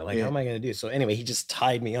skateboarder. How am I going to do? So anyway, he just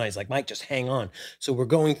tied me on. He's like, Mike, just hang on. So we're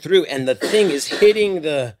going through, and the thing is hitting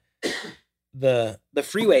the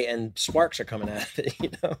freeway, and sparks are coming out of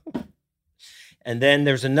it, And then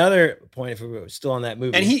there's another point, if we were still on that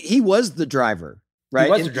movie. And he was the driver, right?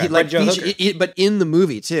 was the driver, Joe Hooker. But in the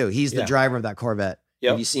movie too, he's the Yeah. driver of that Corvette.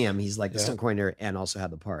 Yep. If you see him, he's like the Yeah. stunt coordinator and also had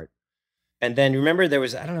the part. And then remember there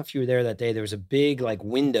was, I don't know if you were there that day, there was a big like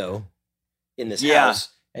window in this Yeah. house,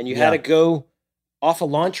 and you had to go off a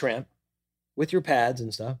launch ramp with your pads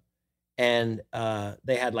and stuff. And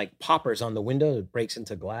they had like poppers on the window that breaks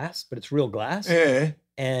into glass, but it's real glass. Yeah.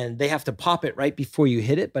 And they have to pop it right before you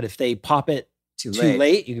hit it. But if they pop it Too too late.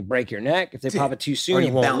 late, you can break your neck. If they pop it too soon, Or it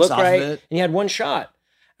you won't bounce look off of right. it. And you had one shot.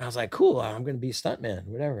 And I was like, cool, I'm going to be a stuntman,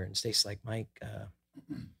 whatever. And Stacey's like, Mike,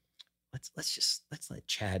 let's let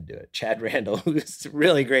Chad do it. Chad Randall, who's a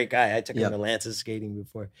really great guy. I took him Yep. to Lance's skating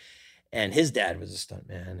before. And his dad was a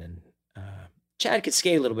stuntman. And Chad could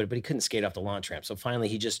skate a little bit, but he couldn't skate off the launch ramp. So finally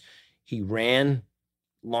he ran,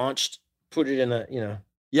 launched, put it in a,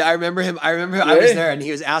 Yeah, I remember him. I was Really? there, and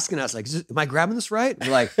he was asking us, like, am I grabbing this right?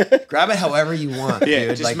 We're like, grab it however you want, Yeah, dude.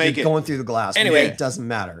 just Like, make you're it. going through the glass. Anyway. It doesn't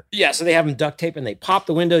matter. yeah, so they have him duct tape and they pop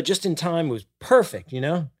the window just in time. It was perfect,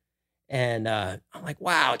 And I'm like,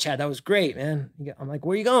 wow, Chad, that was great, man. I'm like,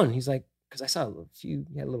 where are you going? He's like, because I saw he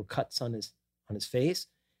had little cuts on his face.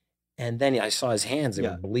 And then I saw his hands, they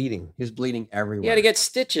Yeah. were bleeding. He was bleeding everywhere. He had to get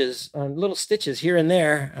stitches, little stitches here and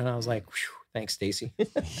there. And I was like, whew, thanks, Stacey.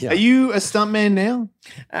 Yeah. Are you a stuntman now?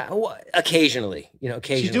 Occasionally,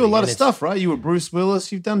 occasionally. You do a lot And of it's- stuff, right? You were Bruce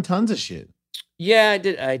Willis. You've done tons of shit. Yeah,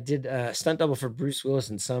 I did stunt double for Bruce Willis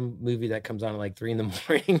in some movie that comes on at like 3 a.m.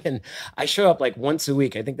 And I show up like once a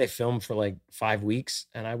week. I think they film for like 5 weeks,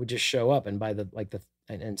 and I would just show up, and by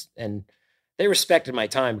and they respected my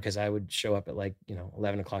time because I would show up at like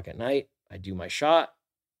 11 o'clock at night. I'd do my shot,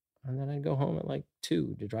 and then I'd go home at like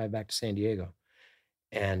 2 to drive back to San Diego.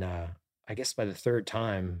 And I guess by the third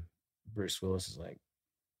time, Bruce Willis is like,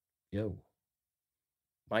 "Yo,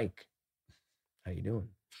 Mike, how you doing?"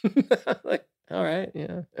 Like, all right,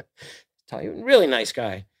 yeah. Tell you, really nice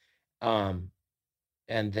guy. And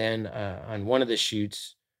then on one of the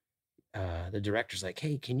shoots, the director's like,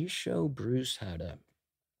 "Hey, can you show Bruce how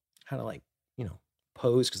to like,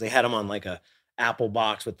 pose?" Because they had him on like a Apple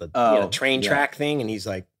box with the train yeah. track thing, and he's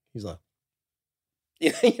like, you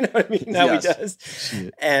know what I mean? How Yes. he does.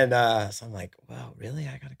 Shit. And so I'm like, "Wow, really?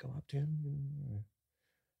 I gotta go up to him."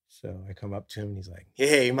 So I come up to him and he's like,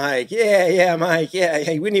 "Hey, Mike. Yeah, Mike. Yeah.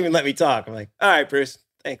 He wouldn't even let me talk." I'm like, "All right, Bruce.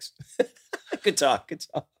 Thanks. Good talk.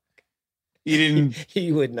 You didn't.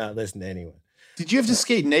 He would not listen to anyone. Did you have to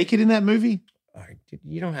skate naked in that movie? All right, dude,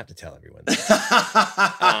 you don't have to tell everyone.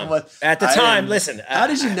 What- At the I time, didn't- listen. How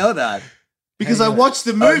did you know that? Because I you know? watched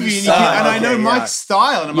the Oh, movie you and, saw it. and I know Okay, Mike's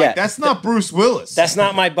style, and I'm Yeah. like, that's not Bruce Willis. That's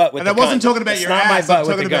not my butt with And the I wasn't gun. talking about That's your not ass, my I'm butt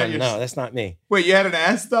with talking the about gun. your- No, that's not me. Wait, you had an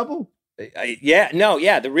ass double?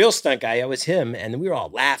 The real stunt guy. It was him, and we were all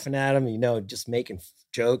laughing at him, just making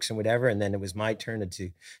jokes and whatever. And then it was my turn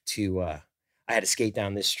to I had to skate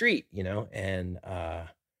down this street, and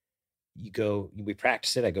we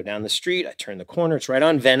practice it. I go down the street, I turn the corner. It's right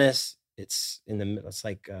on Venice. It's in the middle. It's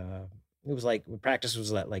like it was like practice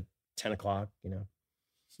was at like 10 o'clock.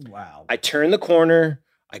 Wow. I turn the corner.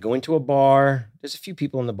 I go into a bar. There's a few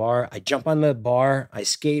people in the bar. I jump on the bar. I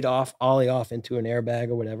skate off, ollie off into an airbag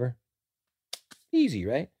or whatever. Easy,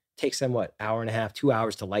 right? Takes them, hour and a half, 2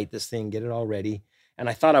 hours to light this thing, get it all ready. And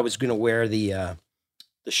I thought I was going to wear the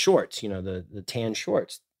shorts, the tan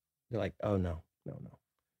shorts. They're like, "Oh, no.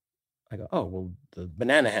 I go, "Oh, well, the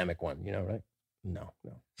banana hammock one, right?" No.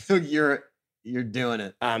 So you're doing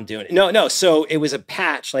it. I'm doing it. No. So it was a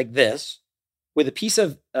patch like this with a piece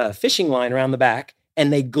of fishing line around the back,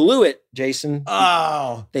 and they glue it, Jason.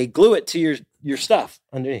 Oh. They glue it to your stuff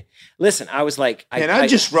underneath. Listen, I was like, I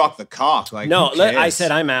just rock the cock. Like, no. who I cares?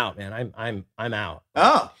 said, I'm out, man. I'm out.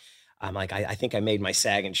 Oh, I'm like, I think I made my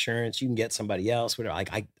SAG insurance. You can get somebody else. Whatever.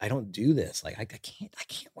 Like, I don't do this. Like, I can't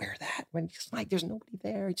wear that. When just like, there's nobody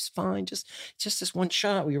there. It's fine. Just this one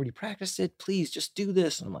shot. We already practiced it. Please just do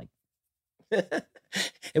this. And I'm like,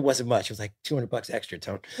 it wasn't much. It was like $200 extra,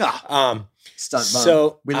 Tone. Stunt bump.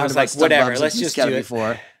 So We I learned was about like, stunt whatever. bumps in Let's just do Piscata it.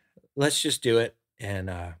 before. Let's just do it.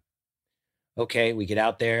 And okay, we get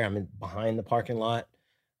out there. I'm behind the parking lot.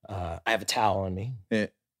 I have a towel on me. yeah.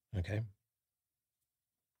 Okay.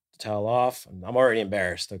 The towel off. I'm already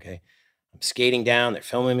embarrassed. Okay. I'm skating down. They're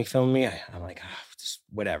filming me. I'm like, just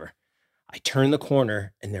whatever. I turn the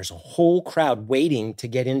corner and there's a whole crowd waiting to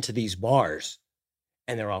get into these bars.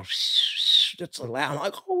 And they're all, it's so loud. I'm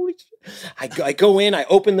like, holy shit. I go in, I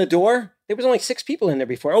open the door. There was only 6 people in there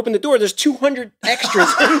before. I open the door. There's 200 extras.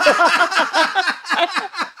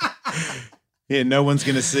 Yeah, no one's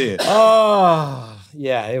gonna see it. Oh,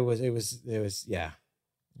 yeah. It was yeah.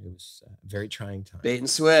 It was a very trying time. Bait and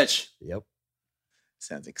switch. Yep.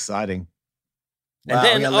 Sounds exciting. And Wow,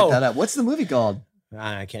 then, we gotta look that up. What's the movie called?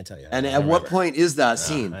 I can't tell you. And I at don't what remember. point is that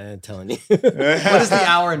scene? I ain't telling you. What is the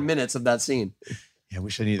hour and minutes of that scene? Yeah, I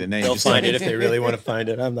wish I knew the name. They'll Just find like- it if they really want to find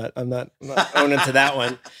it. I'm not owning to that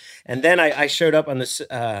one. And then I showed up on this.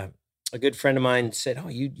 A good friend of mine said, "Oh,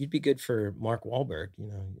 you'd be good for Mark Wahlberg. You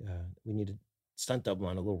know, we need a stunt double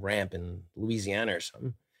on a little ramp in Louisiana or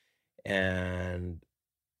something." And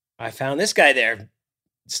I found this guy there,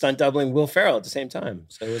 stunt doubling Will Ferrell at the same time.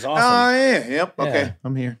 So it was awesome. Oh yeah, yep. Yeah. Okay,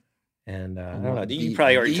 I'm here. And I don't know. You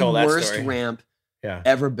probably already told that worst story. ramp Yeah.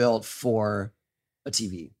 ever built for a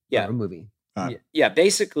TV Yeah. or a movie. Yeah.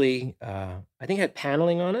 Basically, I think it had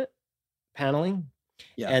paneling on it. Paneling.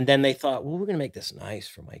 Yeah. And then they thought, well, we're gonna make this nice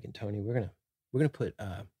for Mike and Tony. We're gonna put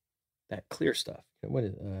that clear stuff. What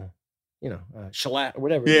is shellac or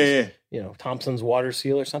whatever. It is. Yeah. Thompson's water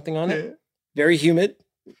seal or something on it. Yeah. Very humid.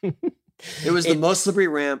 It was the most slippery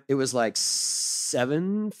ramp. It was like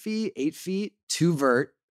 7 feet, 8 feet, 2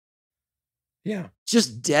 vert. Yeah.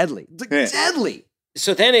 Just deadly. Like Yeah. deadly.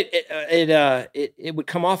 So then it would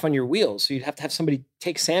come off on your wheels. So you'd have to have somebody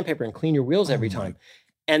take sandpaper and clean your wheels every my time.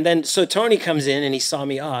 And then so Tony comes in and he saw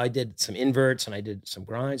me. I did some inverts and I did some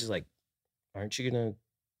grinds. He's like, "Aren't you gonna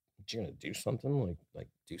do something? Like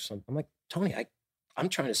do something?" I'm like, "Tony, I'm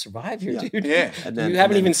trying to survive here, Yeah. dude. Yeah. And You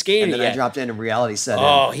haven't even skated And then yet." I dropped in and reality set in.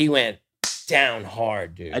 Oh, he went down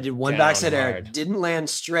hard, dude. I did one Down backside air, hard. didn't land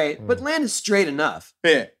straight, but landed straight enough.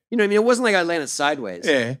 Yeah. You know what I mean? It wasn't like I landed sideways.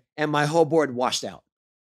 Yeah. And my whole board washed out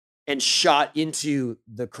and shot into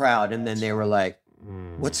the crowd. And then they were like,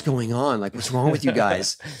 "What's going on? Like, what's wrong with you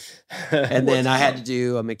guys?" And then I had to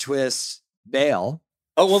do a McTwist bail.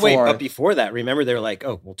 Oh, well, wait. for- But before that, remember they were like,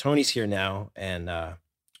 "Oh, well, Tony's here now, and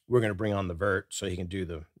we're going to bring on the vert so he can do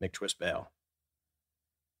the McTwist bail."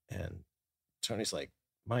 And Tony's like,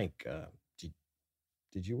 "Mike,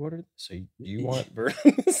 did you order this? So you want vert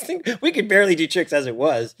on this thing?" We could barely do tricks as it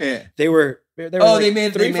was. Yeah. They were Oh, like they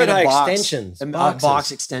made 3 foot a high box, extensions, a boxes.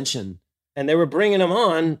 box extension. And they were bringing them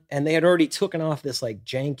on, and they had already taken off this like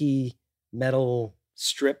janky metal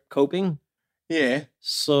strip coping. Yeah.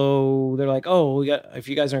 So they're like, "Oh, if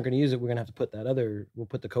you guys aren't going to use it, we're going to have to put we'll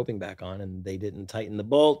put the coping back on." And they didn't tighten the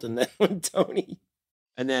bolt. And then when Tony,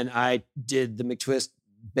 And then I did the McTwist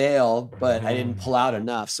bail, but I didn't pull out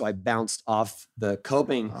enough. So I bounced off the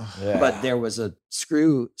coping, but there was a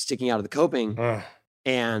screw sticking out of the coping.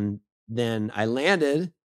 And then I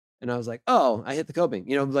landed and I was like, "Oh, I hit the coping."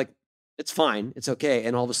 You know, like, it's fine. It's okay.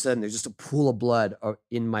 And all of a sudden there's just a pool of blood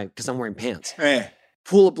because I'm wearing pants. Yeah.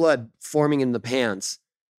 Pool of blood forming in the pants.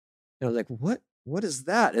 And I was like, what is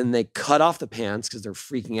that? And they cut off the pants because they're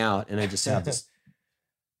freaking out. And I just have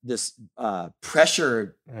this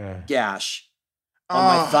pressure gash on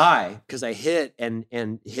my thigh because I hit and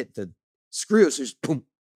hit the screw. So just boom.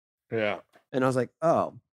 yeah, And I was like,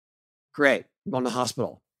 "Oh, great. I'm going to the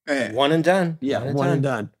hospital." Yeah. one and done. Yeah, one and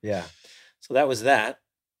done. Yeah. So that was that.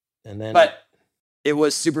 And then, But it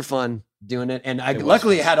was super fun doing it. And I It was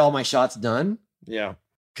luckily fun. had all my shots done yeah,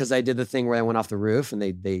 because I did the thing where I went off the roof and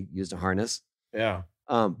they used a harness. yeah.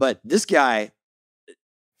 But this guy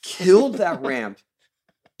killed that ramp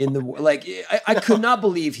in the like. I could not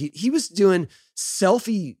believe he was doing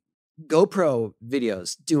selfie GoPro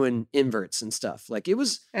videos, doing inverts and stuff. Like, it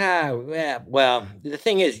was. Yeah. Well, the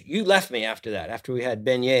thing is, you left me after that. After we had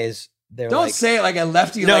beignets, they're Don't like, say it like I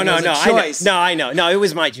left you. no, like no, it was no. a choice. I know. No, it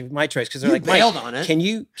was my choice because they're You like, "Mike, bailed on it. Can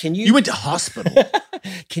you? You went to hospital.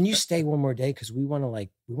 Can you stay one more day? Because we want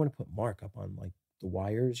to put Mark up on like the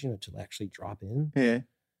wires, to actually drop in." Yeah.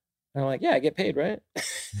 And I'm like, "Yeah, I get paid, right?"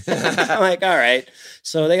 I'm like, "All right."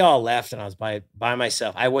 So they all left, and I was by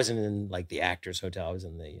myself. I wasn't in like the actors' hotel. I was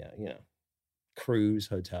in the cruise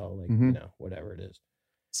hotel, like whatever it is.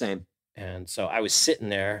 Same. And so I was sitting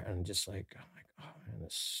there and just like, "Oh man,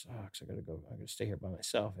 this sucks. I gotta stay here by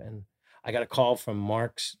myself." And I got a call from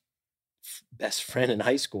Mark's best friend in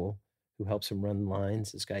high school who helps him run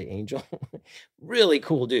lines. This guy, Angel, really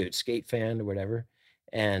cool dude, skate fan or whatever.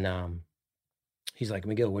 And he's like,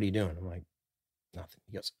 "McGill, what are you doing?" I'm like, "Nothing."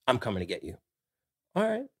 He goes, "I'm coming to get you." All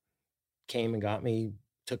right. Came and got me,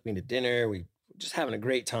 took me to dinner. We were just having a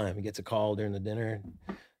great time. He gets a call during the dinner.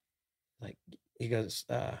 Like, he goes,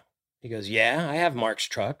 "Yeah, I have Mark's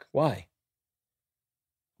truck. Why?"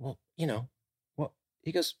 "Well, what?"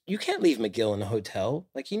 He goes, "You can't leave McGill in a hotel.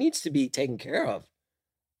 Like, he needs to be taken care of."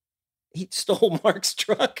 He stole Mark's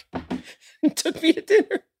truck and took me to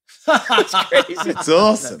dinner. It's crazy. It's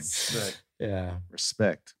awesome. That's sick. Yeah.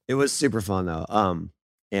 Respect. It was super fun though.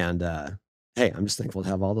 And hey, I'm just thankful to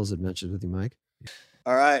have all those adventures with you, Mike.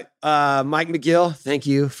 All right. Mike McGill, thank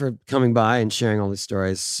you for coming by and sharing all these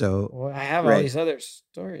stories. So Well, I have all Great. these other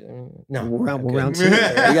stories. I mean, no, we'll I'm good. round two. We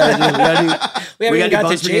haven't We haven't do got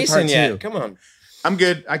Bones to Brigade Part Jason yet. 2. Come on. I'm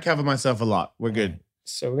good. I cover myself a lot. We're good.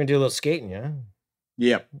 So we're gonna do a little skating, yeah?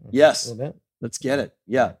 Yep. Yes. A little bit. Let's get it.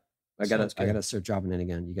 Yeah. I Sounds good. gotta start dropping in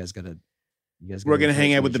again. You guys gotta We're gonna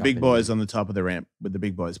hang encourage out me with to the drop big in boys again. on the top of the ramp with the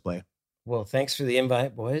big boys play. Well, thanks for the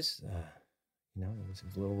invite, boys. You know, it was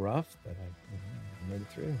a little rough, but I made it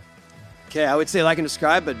through. Okay, I would say like and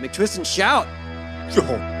subscribe, but McTwist and shout.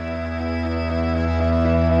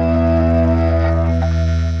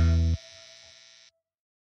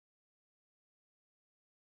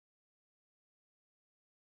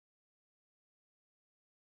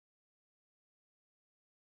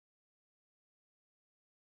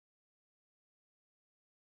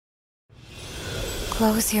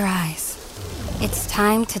 Close your eyes. It's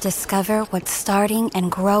time to discover what starting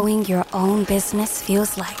and growing your own business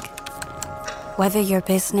feels like. Whether your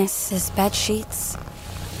business is bed sheets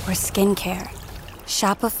or skincare,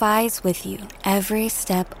 Shopify's with you every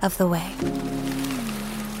step of the way.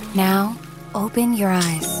 Now, open your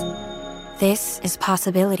eyes. This is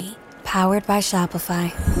Possibility, powered by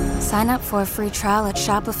Shopify. Sign up for a free trial at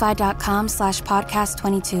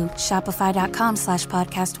shopify.com/podcast22.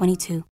 Shopify.com/podcast22.